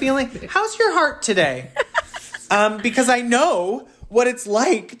 Are you feeling, how's your heart today? Because I know what it's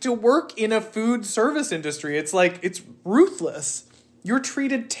like to work in a food service industry. It's like, it's ruthless. You're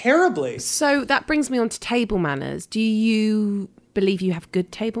treated terribly. So that brings me on to table manners. Do you believe you have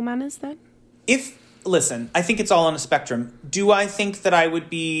good table manners then? Listen, I think it's all on a spectrum. Do I think that I would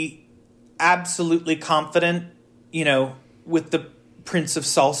be absolutely confident, with the Prince of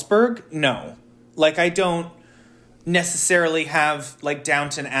Salzburg? No. Like, I don't necessarily have, like,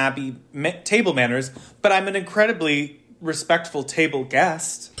 Downton Abbey table manners, but I'm an incredibly respectful table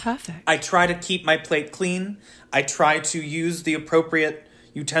guest. Perfect. I try to keep my plate clean. I try to use the appropriate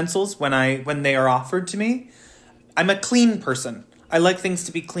utensils when they are offered to me. I'm a clean person. I like things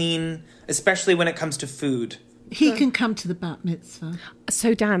to be clean, especially when it comes to food. He can come to the bat mitzvah.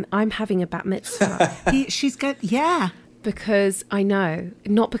 So, Dan, I'm having a bat mitzvah. She's good. Yeah. Because I know,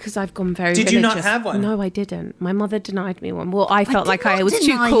 not because I've gone very Did religious. you not have one? No, I didn't. My mother denied me one. Well, I felt like I was too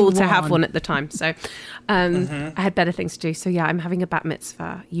deny cool to one. have one at the time. So I had better things to do. So yeah, I'm having a bat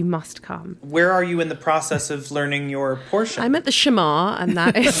mitzvah. You must come. Where are you in the process of learning your portion? I'm at the Shema, and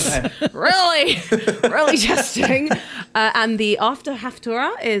that is really, really testing. And the after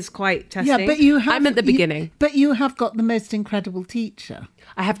Haftorah is quite testing. Yeah, but I'm at the beginning. But you have got the most incredible teacher.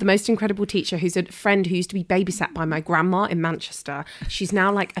 I have the most incredible teacher who's a friend who used to be babysat by my grandma in Manchester. She's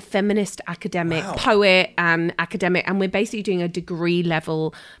now like a feminist academic, poet and academic. And we're basically doing a degree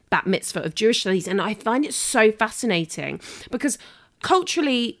level bat mitzvah of Jewish studies. And I find it so fascinating because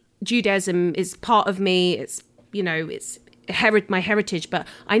culturally, Judaism is part of me. It's, it's my heritage, but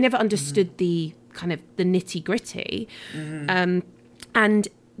I never understood the kind of the nitty gritty. And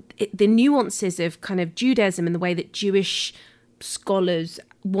the nuances of kind of Judaism and the way that Jewish scholars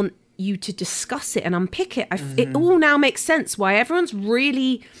want you to discuss it and unpick it. It all now makes sense why everyone's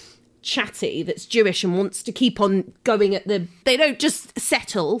really chatty that's Jewish and wants to keep on going they don't just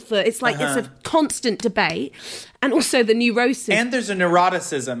settle for, it's like it's a constant debate. And also the neurosis. And there's a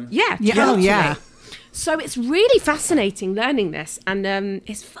neuroticism. Yeah. Oh, yeah. So it's really fascinating learning this. And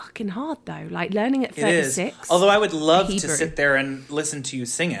it's fucking hard though, like learning at 36. It is. Although I would love to Hebrew. sit there and listen to you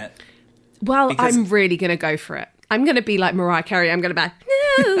sing it. Well, I'm really going to go for it. I'm going to be like Mariah Carey. I'm going to be like,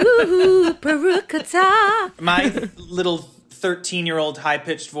 Baruch My little 13-year-old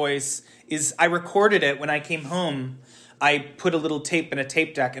high-pitched voice I recorded it when I came home. I put a little tape in a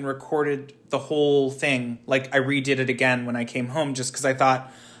tape deck and recorded the whole thing. Like, I redid it again when I came home just because I thought,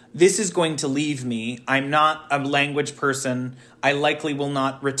 this is going to leave me. I'm not a language person. I likely will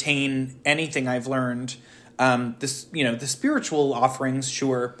not retain anything I've learned. The spiritual offerings,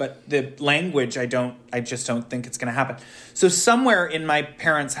 sure, but the language, I just don't think it's going to happen. So somewhere in my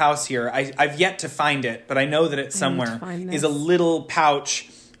parents' house here, I've yet to find it, but I know that it's somewhere, is a little pouch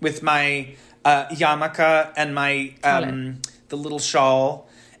with my yarmulke and my the little shawl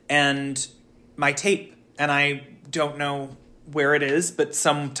and my tape. And I don't know where it is, but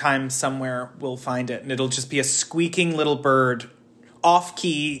sometime somewhere we'll find it. And it'll just be a squeaking little bird off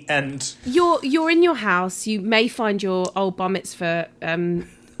key, and you're in your house. You may find your old bar mitzvah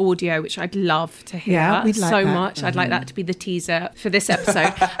audio, which I'd love to hear. Yeah, we'd like so that. much. I'd like that to be the teaser for this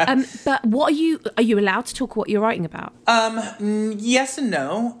episode. But what are you allowed to talk what you're writing about? Yes and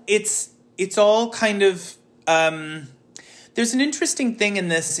no. It's all kind of there's an interesting thing in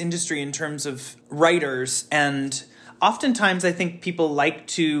this industry in terms of writers, and oftentimes I think people like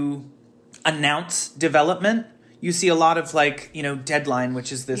to announce development. You see a lot of Deadline,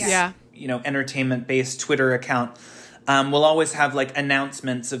 which is this, entertainment-based Twitter account, will always have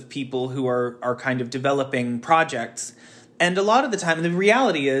announcements of people who are kind of developing projects. And a lot of the time, the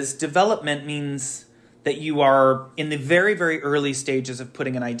reality is development means that you are in the very, very early stages of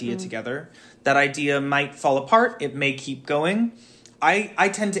putting an idea together. That idea might fall apart. It may keep going. I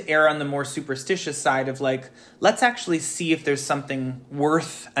tend to err on the more superstitious side of let's actually see if there's something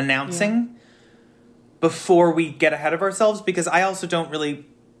worth announcing before we get ahead of ourselves, because I also don't really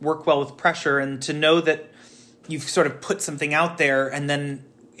work well with pressure, and to know that you've sort of put something out there and then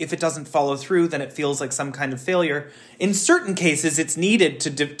if it doesn't follow through, then it feels like some kind of failure. In certain cases, it's needed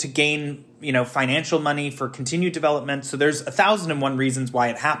to gain, financial money for continued development. So there's 1,001 reasons why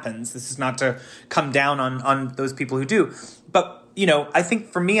it happens. This is not to come down on those people who do. But, I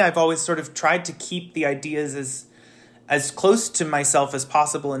think for me, I've always sort of tried to keep the ideas as close to myself as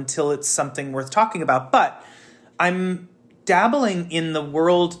possible until it's something worth talking about. But I'm dabbling in the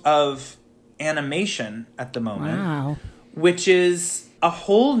world of animation at the moment, which is a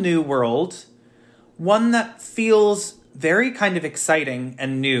whole new world, one that feels very kind of exciting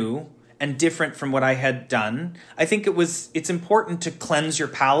and new and different from what I had done. I think it's important to cleanse your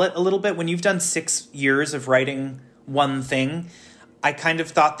palate a little bit. When you've done 6 years of writing one thing, I kind of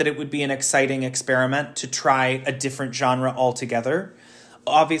thought that it would be an exciting experiment to try a different genre altogether.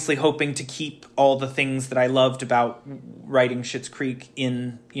 Obviously hoping to keep all the things that I loved about writing Schitt's Creek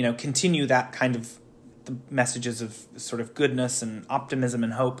in, continue that kind of the messages of sort of goodness and optimism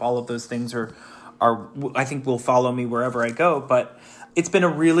and hope. All of those things are I think will follow me wherever I go. But it's been a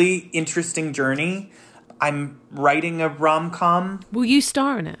really interesting journey. I'm writing a rom-com. Will you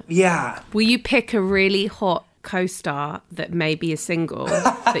star in it? Yeah. Will you pick a really hot co-star that may be a single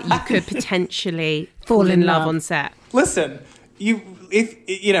that you could potentially fall in love on set? Listen,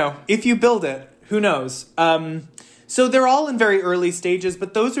 if you build it, who knows? So they're all in very early stages,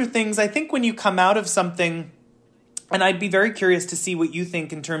 but those are things I think when you come out of something, and I'd be very curious to see what you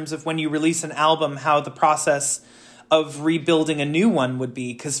think in terms of when you release an album, how the process of rebuilding a new one would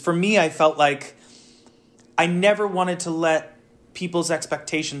be. Because for me, I felt like I never wanted to let people's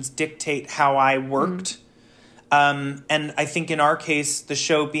expectations dictate how I worked. And I think in our case, the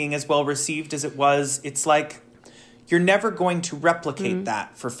show being as well received as it was, it's like you're never going to replicate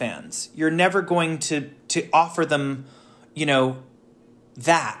that for fans. You're never going to offer them,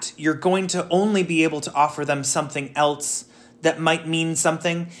 that. You're going to only be able to offer them something else that might mean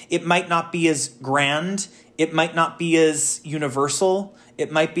something. It might not be as grand. It might not be as universal. It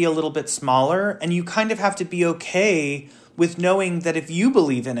might be a little bit smaller. And you kind of have to be okay with knowing that if you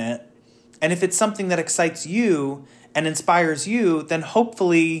believe in it, and if it's something that excites you and inspires you, then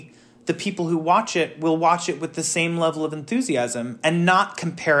hopefully the people who watch it will watch it with the same level of enthusiasm and not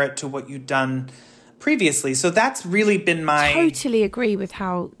compare it to what you've done previously. So that's really been my... Totally agree with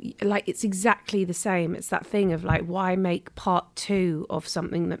how, it's exactly the same. It's that thing of, why make part 2 of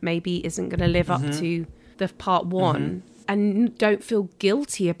something that maybe isn't going to live up to the part 1? And don't feel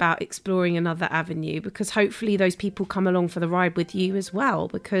guilty about exploring another avenue, because hopefully those people come along for the ride with you as well,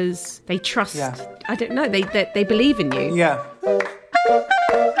 because they trust, I don't know, they believe in you. Yeah.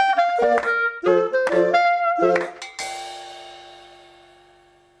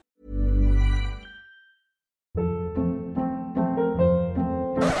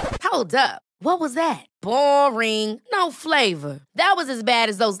 Hold up. What was that? Boring. No flavor. That was as bad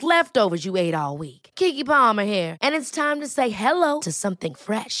as those leftovers you ate all week. Keke Palmer here, and it's time to say hello to something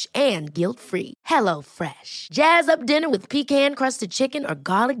fresh and guilt-free. Hello Fresh. Jazz up dinner with pecan-crusted chicken or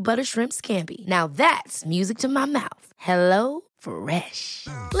garlic butter shrimp scampi. Now that's music to my mouth. Hello Fresh.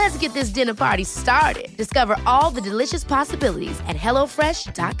 Let's get this dinner party started. Discover all the delicious possibilities at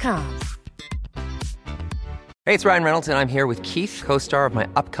hellofresh.com. Hey, it's Ryan Reynolds, and I'm here with Keith, co-star of my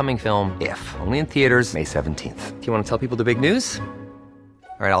upcoming film, If, only in theaters May 17th. Do you want to tell people the big news?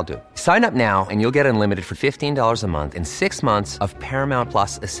 All right, I'll do it. Sign up now and you'll get unlimited for $15 a month and 6 months of Paramount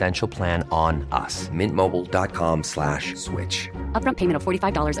Plus Essential Plan on us. MintMobile.com/switch. Upfront payment of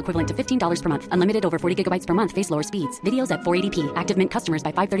 $45 equivalent to $15 per month. Unlimited over 40 gigabytes per month. Face lower speeds. Videos at 480p. Active Mint customers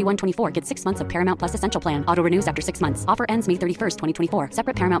by 531.24 get 6 months of Paramount Plus Essential Plan. Auto renews after 6 months. Offer ends May 31st, 2024.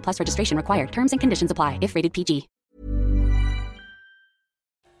 Separate Paramount Plus registration required. Terms and conditions apply if rated PG.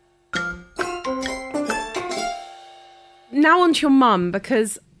 Now on to your mum,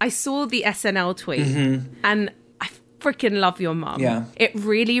 because I saw the SNL tweet and I freaking love your mum. Yeah. It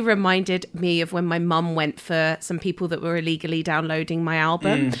really reminded me of when my mum went for some people that were illegally downloading my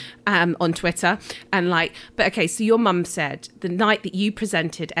album on Twitter. And but okay, so your mum said the night that you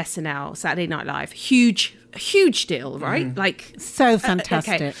presented SNL, Saturday Night Live, huge deal, right? So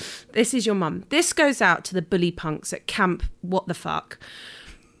fantastic. Okay, this is your mum. This goes out to the bully punks at Camp What the Fuck,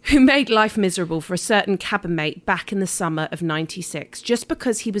 who made life miserable for a certain cabin mate back in the summer of 96, just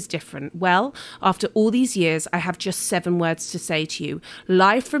because he was different. Well, after all these years, I have just 7 words to say to you.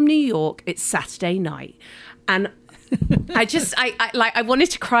 Live from New York, it's Saturday night. And I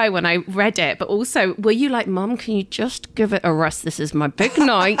wanted to cry when I read it, but also, were you like, Mum, can you just give it a rest? This is my big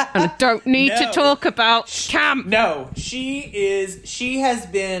night, and I don't need to talk about camp. No, she has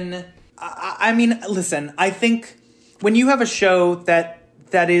been, I mean, listen, I think when you have a show that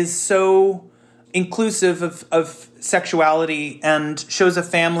is so inclusive of sexuality and shows a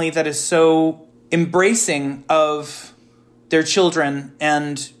family that is so embracing of their children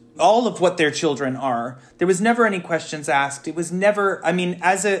and all of what their children are, there was never any questions asked. It was never, I mean,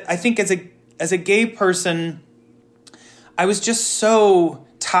 as a gay person, I was just so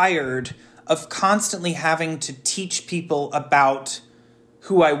tired of constantly having to teach people about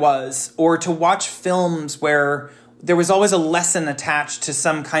who I was, or to watch films where there was always a lesson attached to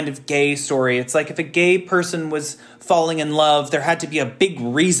some kind of gay story. It's like if a gay person was falling in love, there had to be a big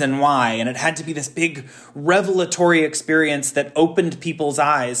reason why, and it had to be this big revelatory experience that opened people's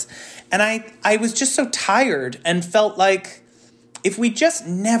eyes. And I was just so tired and felt like if we just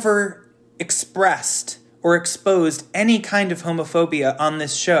never expressed or exposed any kind of homophobia on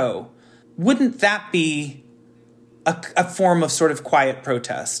this show, wouldn't that be a form of sort of quiet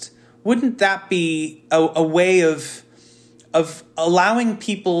protest? Wouldn't that be a way of allowing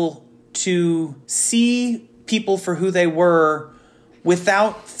people to see people for who they were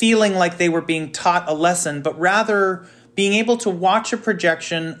without feeling like they were being taught a lesson, but rather being able to watch a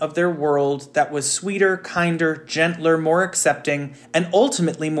projection of their world that was sweeter, kinder, gentler, more accepting, and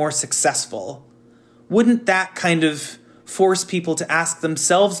ultimately more successful? Wouldn't that kind of force people to ask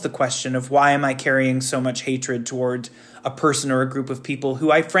themselves the question of why am I carrying so much hatred toward a person or a group of people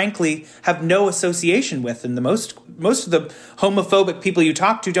who I frankly have no association with? And the most of the homophobic people you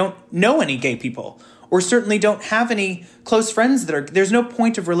talk to don't know any gay people, or certainly don't have any close friends there's no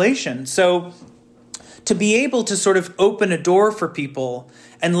point of relation. So to be able to sort of open a door for people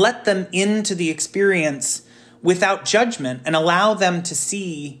and let them into the experience without judgment and allow them to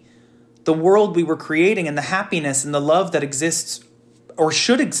see the world we were creating and the happiness and the love that exists or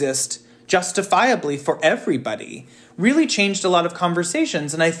should exist justifiably for everybody really changed a lot of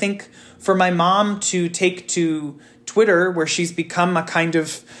conversations. And I think for my mom to take to Twitter, where she's become a kind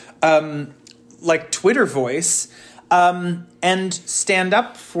of like Twitter voice, and stand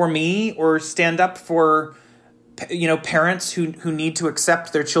up for me or stand up for, parents who need to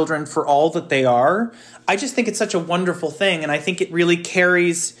accept their children for all that they are. I just think it's such a wonderful thing. And I think it really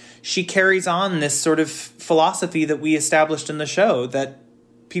she carries on this sort of philosophy that we established in the show, that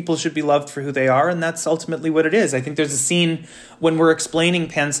people should be loved for who they are, and that's ultimately what it is. I think there's a scene when we're explaining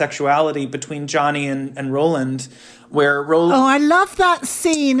pansexuality between Johnny and Roland, where Roland... Oh, I love that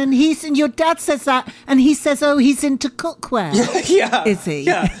scene, and your dad says that, and he says, oh, he's into cookware. Yeah. Is he?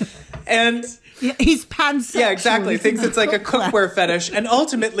 Yeah. And... Yeah, he's pansexual. Yeah, exactly. Thinks it's like a cookware fetish. And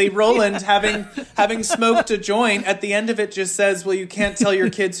ultimately, Roland, having smoked a joint, at the end of it just says, well, you can't tell your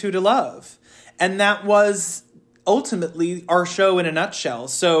kids who to love. And that was ultimately our show in a nutshell.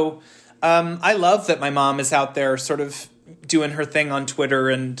 So I love that my mom is out there sort of doing her thing on Twitter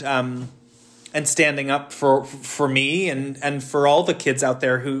and standing up for me and for all the kids out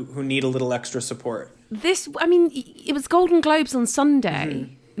there who need a little extra support. It was Golden Globes on Sunday.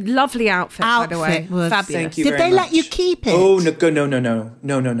 Mm-hmm. Lovely outfit, by the way. Fabulous. Thank you Did very they much. let you keep it? Oh,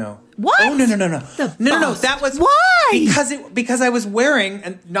 no. What? Oh, no. That was... Why? Because I was wearing,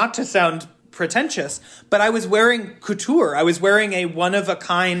 and not to sound pretentious, but I was wearing couture. I was wearing a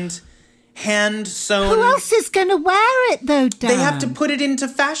one-of-a-kind hand-sewn... Who else is going to wear it, though, Dan? They have to put it into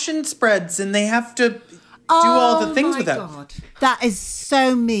fashion spreads, and they have to do all the things with it. Oh, my God. That is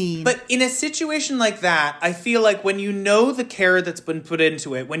so mean. But in a situation like that, I feel like when you know the care that's been put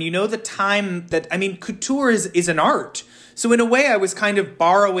into it, when you know the time that... couture is an art. So in a way, I was kind of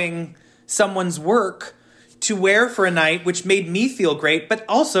borrowing someone's work to wear for a night, which made me feel great. But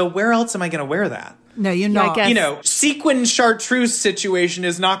also, where else am I going to wear that? No, you're not. Sequin chartreuse situation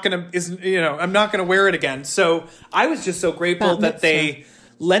I'm not going to wear it again. So I was just so grateful that they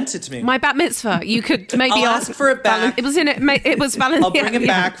lent it to me. My bat mitzvah. You could maybe I'll ask for it back. It was in it. It was Valentine. I'll bring it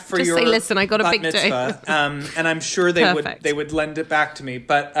back for just your say, listen, I got a bat big mitzvah, and I'm sure they would lend it back to me.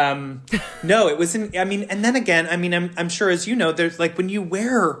 But no, it wasn't. And then again, I'm sure, as you know, there's like when you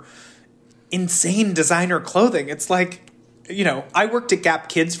wear insane designer clothing, it's like, I worked at Gap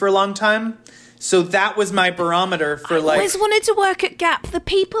Kids for a long time. So that was my barometer for I always wanted to work at Gap. The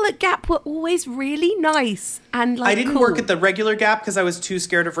people at Gap were always really nice and I didn't cool. work at the regular Gap because I was too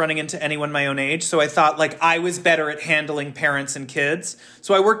scared of running into anyone my own age. So I thought I was better at handling parents and kids.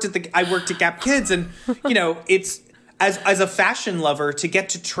 So I worked at Gap Kids, and it's as a fashion lover to get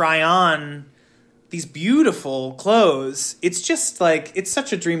to try on these beautiful clothes. It's just it's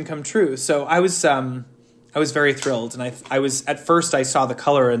such a dream come true. So I was very thrilled, and I was at first I saw the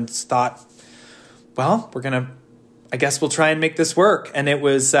color and thought, well, I guess we'll try and make this work. And it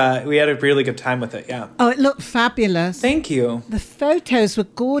was, we had a really good time with it, yeah. Oh, it looked fabulous. Thank you. The photos were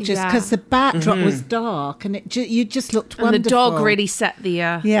gorgeous because the backdrop was dark and you just looked wonderful. And the dog really set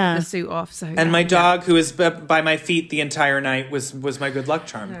the suit off. So and my dog, who was by my feet the entire night, was my good luck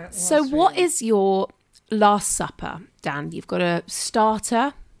charm. So what is your last supper, Dan? You've got a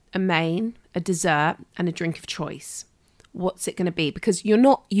starter, a main, a dessert, and a drink of choice. What's it going to be? Because you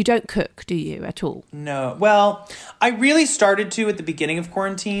don't cook, do you, at all? No. Well, I really started to at the beginning of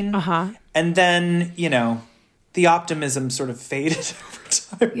quarantine. Uh-huh. And then, the optimism sort of faded over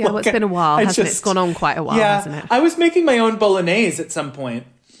time. Yeah, well, it's been a while, hasn't it? It's gone on quite a while, hasn't it? I was making my own bolognese at some point,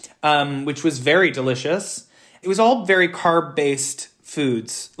 which was very delicious. It was all very carb-based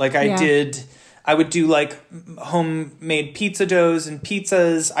foods. Like I would do like homemade pizza doughs and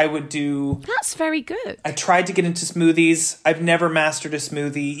pizzas. That's very good. I tried to get into smoothies. I've never mastered a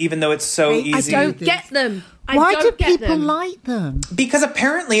smoothie, even though it's so easy. I don't get them. Why do people like them? Because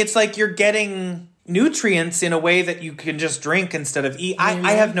apparently it's like you're getting nutrients in a way that you can just drink instead of eat.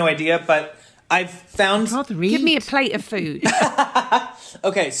 I have no idea, but I've found... Give me a plate of food.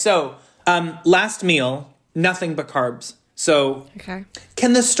 Okay, so last meal, nothing but carbs. So Okay.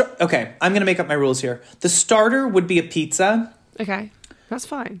 Okay, I'm going to make up my rules here. The starter would be a pizza. Okay, that's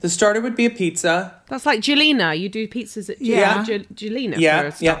fine. The starter would be a pizza. That's like Gelina. You do pizzas at Gelina. Yeah.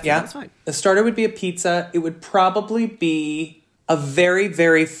 That's fine. The starter would be a pizza. It would probably be a very,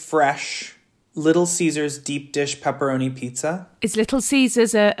 very fresh Little Caesars deep dish pepperoni pizza. Is Little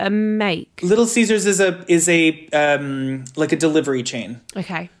Caesars a make? Little Caesars is a like a delivery chain.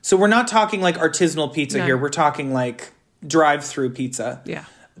 Okay. So we're not talking like artisanal pizza No. here. We're talking like drive-through pizza. Yeah.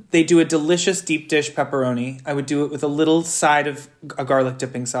 They do a delicious deep dish pepperoni. I would do it with a little side of a garlic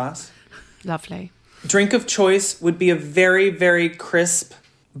dipping sauce. Lovely. Drink of choice would be a very, very crisp,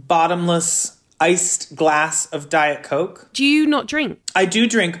 bottomless, iced glass of Diet Coke. Do you not drink? I do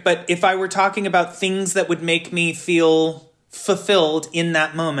drink, but if I were talking about things that would make me feel fulfilled in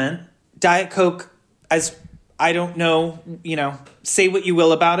that moment, Diet Coke, as I don't know, say what you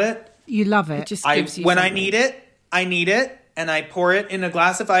will about it. You love it. It just gives you When something. I need it, and I pour it in a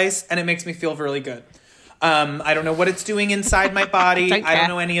glass of ice, and it makes me feel really good. I don't know what it's doing inside my body. Don't I care. don't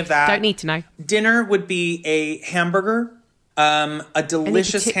know any of that. Don't need to know. Dinner would be a hamburger, a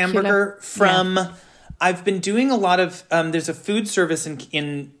delicious particular- hamburger from... I've been doing a lot of... there's a food service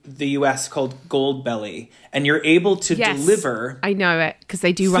in the U.S. called Goldbelly, and you're able to deliver... I know it, because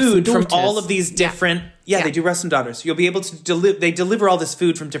they do Russ and food from Daughters. all of these different... Yeah, they do Russ and Daughters. You'll be able to deliver... They deliver all this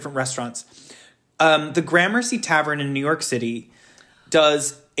food from different restaurants. The Gramercy Tavern in New York City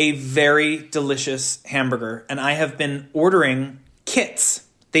does a very delicious hamburger, and I have been ordering kits.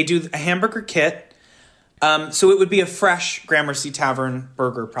 They do a hamburger kit, so it would be a fresh Gramercy Tavern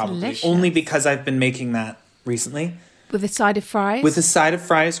burger, probably. Delicious. Only because I've been making that recently. With a side of fries? With a side of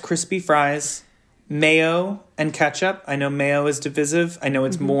fries, crispy fries, mayo and ketchup. I know mayo is divisive. I know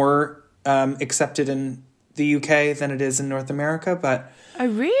it's more accepted in the UK than it is in North America, but... Oh,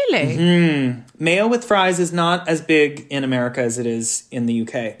 really? Mayo with fries is not as big in America as it is in the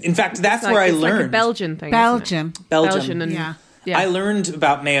UK. In fact, that's where I it's learned. like a Belgian thing. Belgium. Belgium. And Yeah. I learned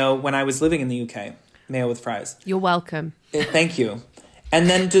about mayo when I was living in the UK. Mayo with fries. You're welcome. Thank you. And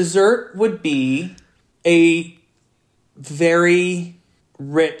then dessert would be a very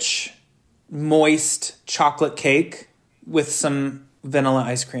rich, moist chocolate cake with some vanilla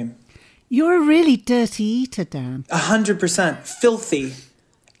ice cream. You're a really dirty eater, Dan. 100%. Filthy. There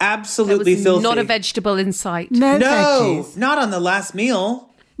Absolutely was filthy. not a vegetable in sight. No, No, veggies. not on the last meal.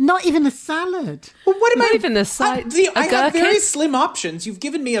 Not even a salad. Well, what am Not I? even the side- I a have very gherkin? slim options. You've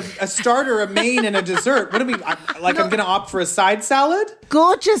given me a starter, a main, and a dessert. What do we? I'm going to opt for a side salad?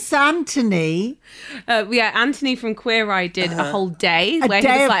 Gorgeous Anthony. Anthony from Queer Eye did a whole day A where day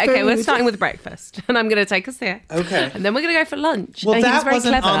he was of like, okay, we're food. starting with breakfast and I'm going to take us there. Okay. And then we're going to go for lunch. Well, And he was that very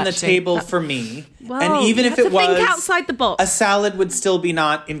wasn't clever, on the actually. table for me. Well, and even you if have it to was, think outside the box. a salad would still be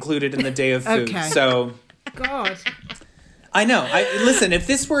not included in the day of food. Okay. So God. I know. Listen, if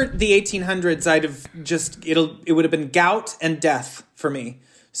this were the 1800s, I'd have just it would have been gout and death for me.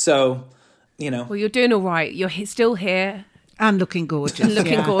 So, Well, you're doing all right. You're still here, And looking gorgeous.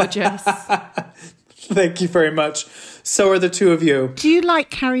 looking yeah. gorgeous. Thank you very much. So are the two of you. Do you like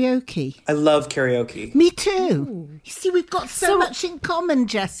karaoke? I love karaoke. Me too. You see, we've got so much in common,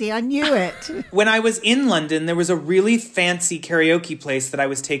 Jessie. I knew it. When I was in London, there was a really fancy karaoke place that I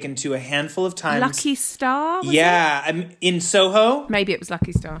was taken to a handful of times. Lucky Star? was Yeah, I'm in Soho. it? Maybe it was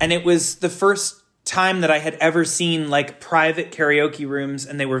Lucky Star. And it was the first time that I had ever seen like private karaoke rooms,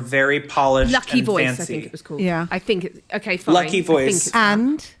 and they were very polished Lucky and Voice, fancy. I think it was called. Yeah. I think it, okay, fine. Lucky I think Voice. it's-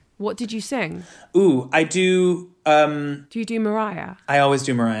 And what did you sing? Ooh, I do. Do you do Mariah? I always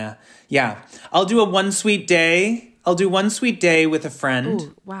do Mariah. Yeah, I'll do a One Sweet Day. I'll do One Sweet Day with a friend.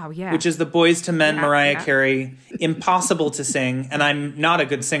 Ooh, wow, yeah. Which is the Boys to Men Yeah, Mariah yeah. Carey. Impossible to sing, and I'm not a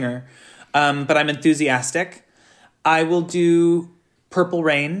good singer, but I'm enthusiastic. I will do Purple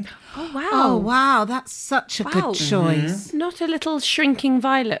Rain. Oh, wow. oh wow, that's such a Wow. good choice. Not a little shrinking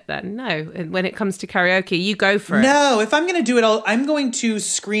violet then, no. When it comes to karaoke, you go for it. No, if I'm going to do it, I'm going to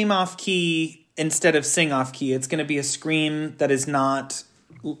scream off key instead of sing off key. It's going to be a scream that is not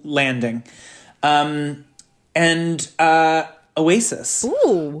landing. and Oasis.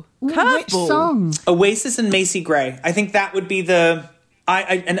 Ooh, Which curveball. song? Oasis and Macy Gray. I think that would be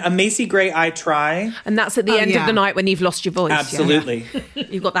and a Macy Gray, I Try. And that's at the end yeah. of the night when you've lost your voice. Absolutely. Yeah.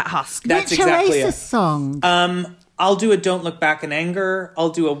 You've got that husk. That's Which exactly Oasis it. song? I'll do a Don't Look Back in Anger. I'll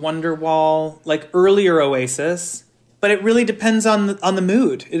do a Wonderwall, like earlier Oasis. But it really depends on the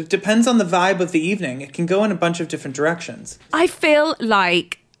mood. It depends on the vibe of the evening. It can go in a bunch of different directions. I feel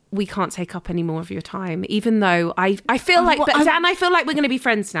like we can't take up any more of your time, even though I feel like, but Dan, I feel like we're going to be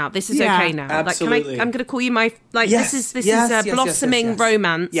friends now. This is Yeah, okay now. absolutely. Like, I'm going to call you my, like, Yes, this is yes, a yes, yes, blossoming yes.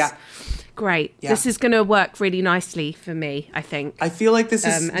 romance. Yeah. Great. Yeah. This is going to work really nicely for me, I think. I feel like this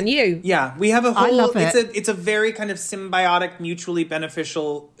is... and you. Yeah, we have a whole... I love it. It's a very kind of symbiotic, mutually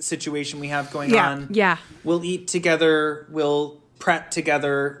beneficial situation we have going Yeah. on. Yeah. We'll eat together. We'll pret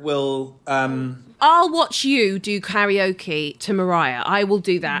together. We'll... I'll watch you do karaoke to Mariah. I will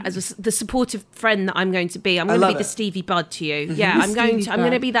do that as the supportive friend that I'm going to be. I'm going to love be the it. Stevie Budd to you. Yeah, I'm going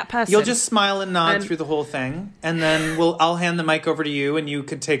to be that person. You'll just smile and nod through the whole thing, and then I'll hand the mic over to you, and you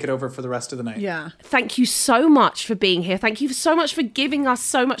could take it over for the rest of the night. Yeah. Thank you so much for being here. Thank you so much for giving us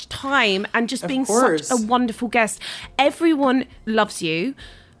so much time and just being course. such a wonderful guest. Everyone loves you.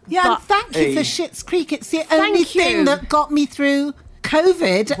 Yeah, But- and thank you Hey. for Schitt's Creek. It's the only you. thing that got me through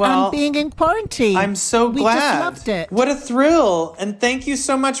COVID Well, and being in quarantine. I'm so We glad. just loved it. What a thrill. And thank you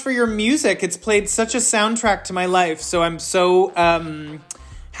so much for your music. It's played such a soundtrack to my life. So I'm so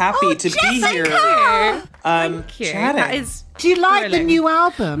happy to be here. Thank you. Chatting. That is. Do you like thrilling. the new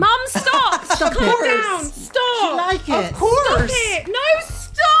album? Mum, stop! Stop Calm it. down! Stop! Do you like it? Of course. Stop it! No,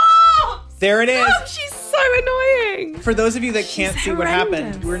 stop! There it is. Stop! She's so annoying. For those of you that can't She's see what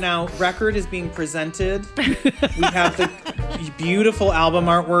happened, horrendous. record is being presented. We have the beautiful album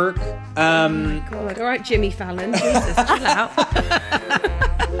artwork. God, all right, Jimmy Fallon. Jesus, chill out.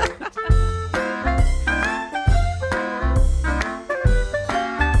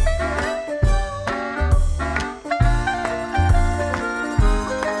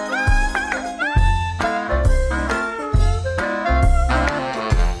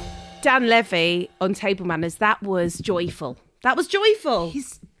 Dan Levy on Table Manners, that was joyful. That was joyful.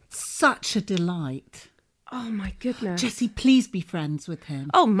 He's such a delight. Oh my goodness. Jessie, please be friends with him.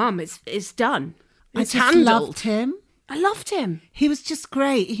 Oh, Mum, it's done. It's I just handled. loved him. I loved him. He was just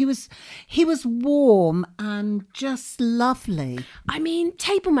great. He was warm and just lovely. I mean,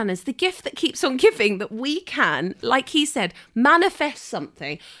 Table Manners, the gift that keeps on giving, that we can, like he said, manifest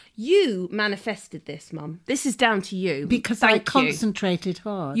something. You manifested this, Mum. This is down to you. Because I Thank you. concentrated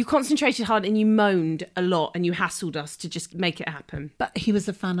hard. You concentrated hard and you moaned a lot and you hassled us to just make it happen. But he was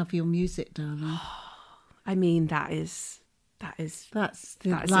a fan of your music, darling. I mean, that's That's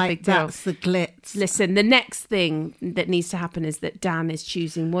a big deal. That's the glitz. Listen, the next thing that needs to happen is that Dan is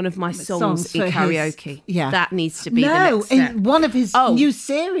choosing one of my songs in for his- karaoke. yeah. That needs to be the No, next step. in one of his Oh. new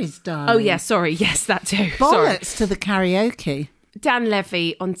series, darling. Oh, yeah, sorry. Yes, that too. Sorry. Bollocks to the karaoke. Dan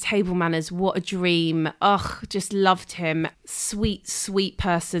Levy on Table Manners, what a dream. Ugh, just loved him. Sweet, sweet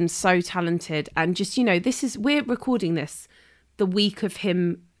person, so talented. And just, we're recording this the week of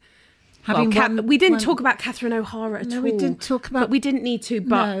him. We didn't talk about Catherine O'Hara at all. No, we didn't talk about... But we didn't need to,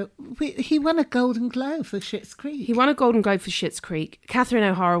 but... No, he won a Golden Globe for Schitt's Creek. He won a Golden Globe for Schitt's Creek. Catherine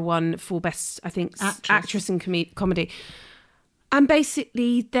O'Hara won for Best, I think, Actress in Comedy. And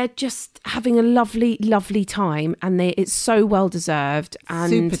basically, they're just having a lovely, lovely time. And it's so well-deserved.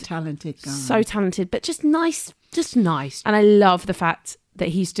 And Super talented guy. so talented, but just nice. And I love the fact that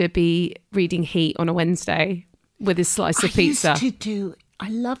he used to be reading Heat on a Wednesday with his slice of pizza. I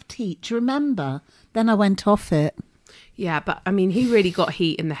loved Heat. Do you remember? Then I went off it. Yeah, but I mean, he really got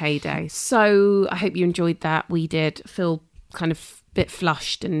Heat in the heyday. So I hope you enjoyed that. We did feel kind of a bit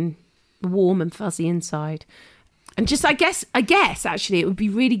flushed and warm and fuzzy inside. And just, I guess, actually, it would be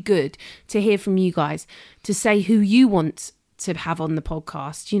really good to hear from you guys to say who you want to have on the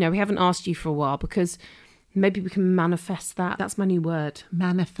podcast. We haven't asked you for a while because maybe we can manifest that. That's my new word.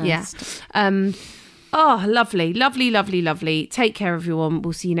 Manifest. Yeah. Oh, lovely, lovely, lovely, lovely. Take care, everyone.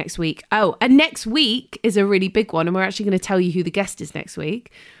 We'll see you next week. Oh, and next week is a really big one, and we're actually going to tell you who the guest is next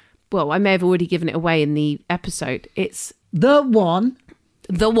week. Well, I may have already given it away in the episode. It's The one.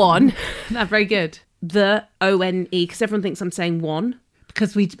 That's very good. The ONE, because everyone thinks I'm saying one.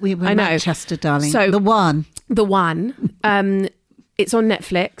 Because we were I know. Manchester, darling. So The one. The One. It's on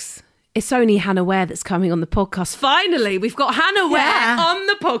Netflix. It's only Hannah Ware that's coming on the podcast. Finally, we've got Hannah Ware Yeah. on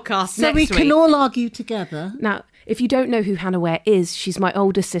the podcast So next we week. can all argue together. Now, If you don't know who Hannah Ware is, she's my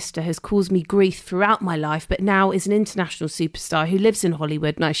older sister, has caused me grief throughout my life, but now is an international superstar who lives in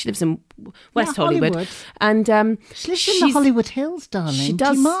Hollywood. No, she lives in West Hollywood. And she lives in the Hollywood Hills, darling. She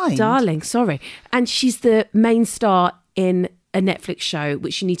does, do you mind? darling, sorry. And she's the main star in a Netflix show,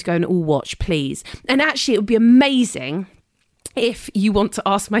 which you need to go and all watch, please. And actually, it would be amazing if you want to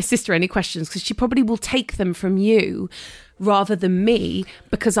ask my sister any questions, because she probably will take them from you rather than me,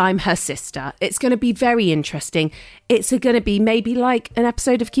 because I'm her sister. It's going to be very interesting. It's going to be maybe like an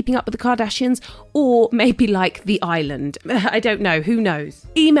episode of Keeping Up with the Kardashians, or maybe like The Island. I don't know. Who knows?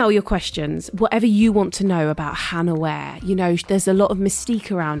 Email your questions, whatever you want to know about Hannah Ware. You know, there's a lot of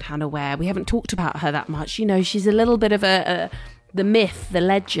mystique around Hannah Ware. We haven't talked about her that much. You know, she's a little bit of the myth, the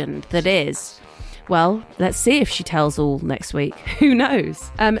legend that is. Well, let's see if she tells all next week. Who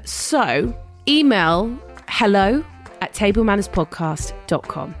knows? So email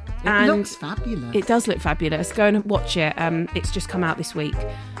hello@tablemannerspodcast.com. It looks fabulous. It does look fabulous. Go and watch it. It's just come out this week.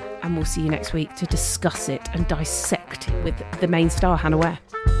 And we'll see you next week to discuss it and dissect it with the main star, Hannah Ware.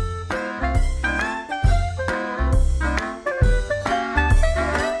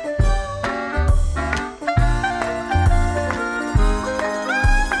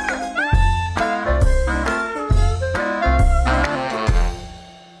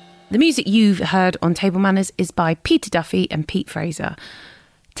 The music you've heard on Table Manners is by Peter Duffy and Pete Fraser.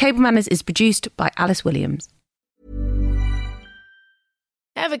 Table Manners is produced by Alice Williams.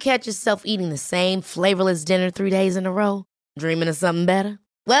 Ever catch yourself eating the same flavorless dinner 3 days in a row? Dreaming of something better?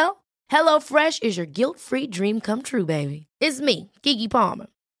 Well, HelloFresh is your guilt-free dream come true, baby. It's me, Keke Palmer.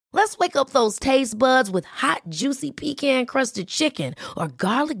 Let's wake up those taste buds with hot, juicy pecan-crusted chicken or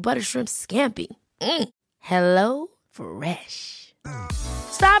garlic butter shrimp scampi. Hello Fresh.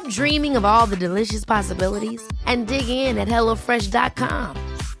 Stop dreaming of all the delicious possibilities and dig in at HelloFresh.com.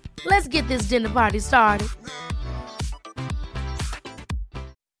 Let's get this dinner party started.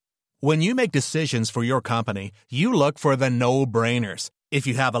 When you make decisions for your company, you look for the no-brainers. If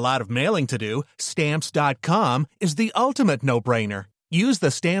you have a lot of mailing to do, Stamps.com is the ultimate no-brainer. Use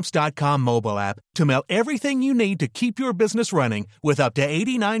the Stamps.com mobile app to mail everything you need to keep your business running with up to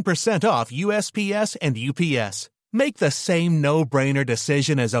 89% off USPS and UPS. Make the same no-brainer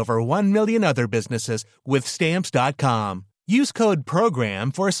decision as over 1 million other businesses with Stamps.com. Use code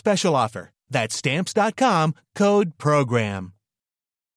PROGRAM for a special offer. That's Stamps.com, code PROGRAM.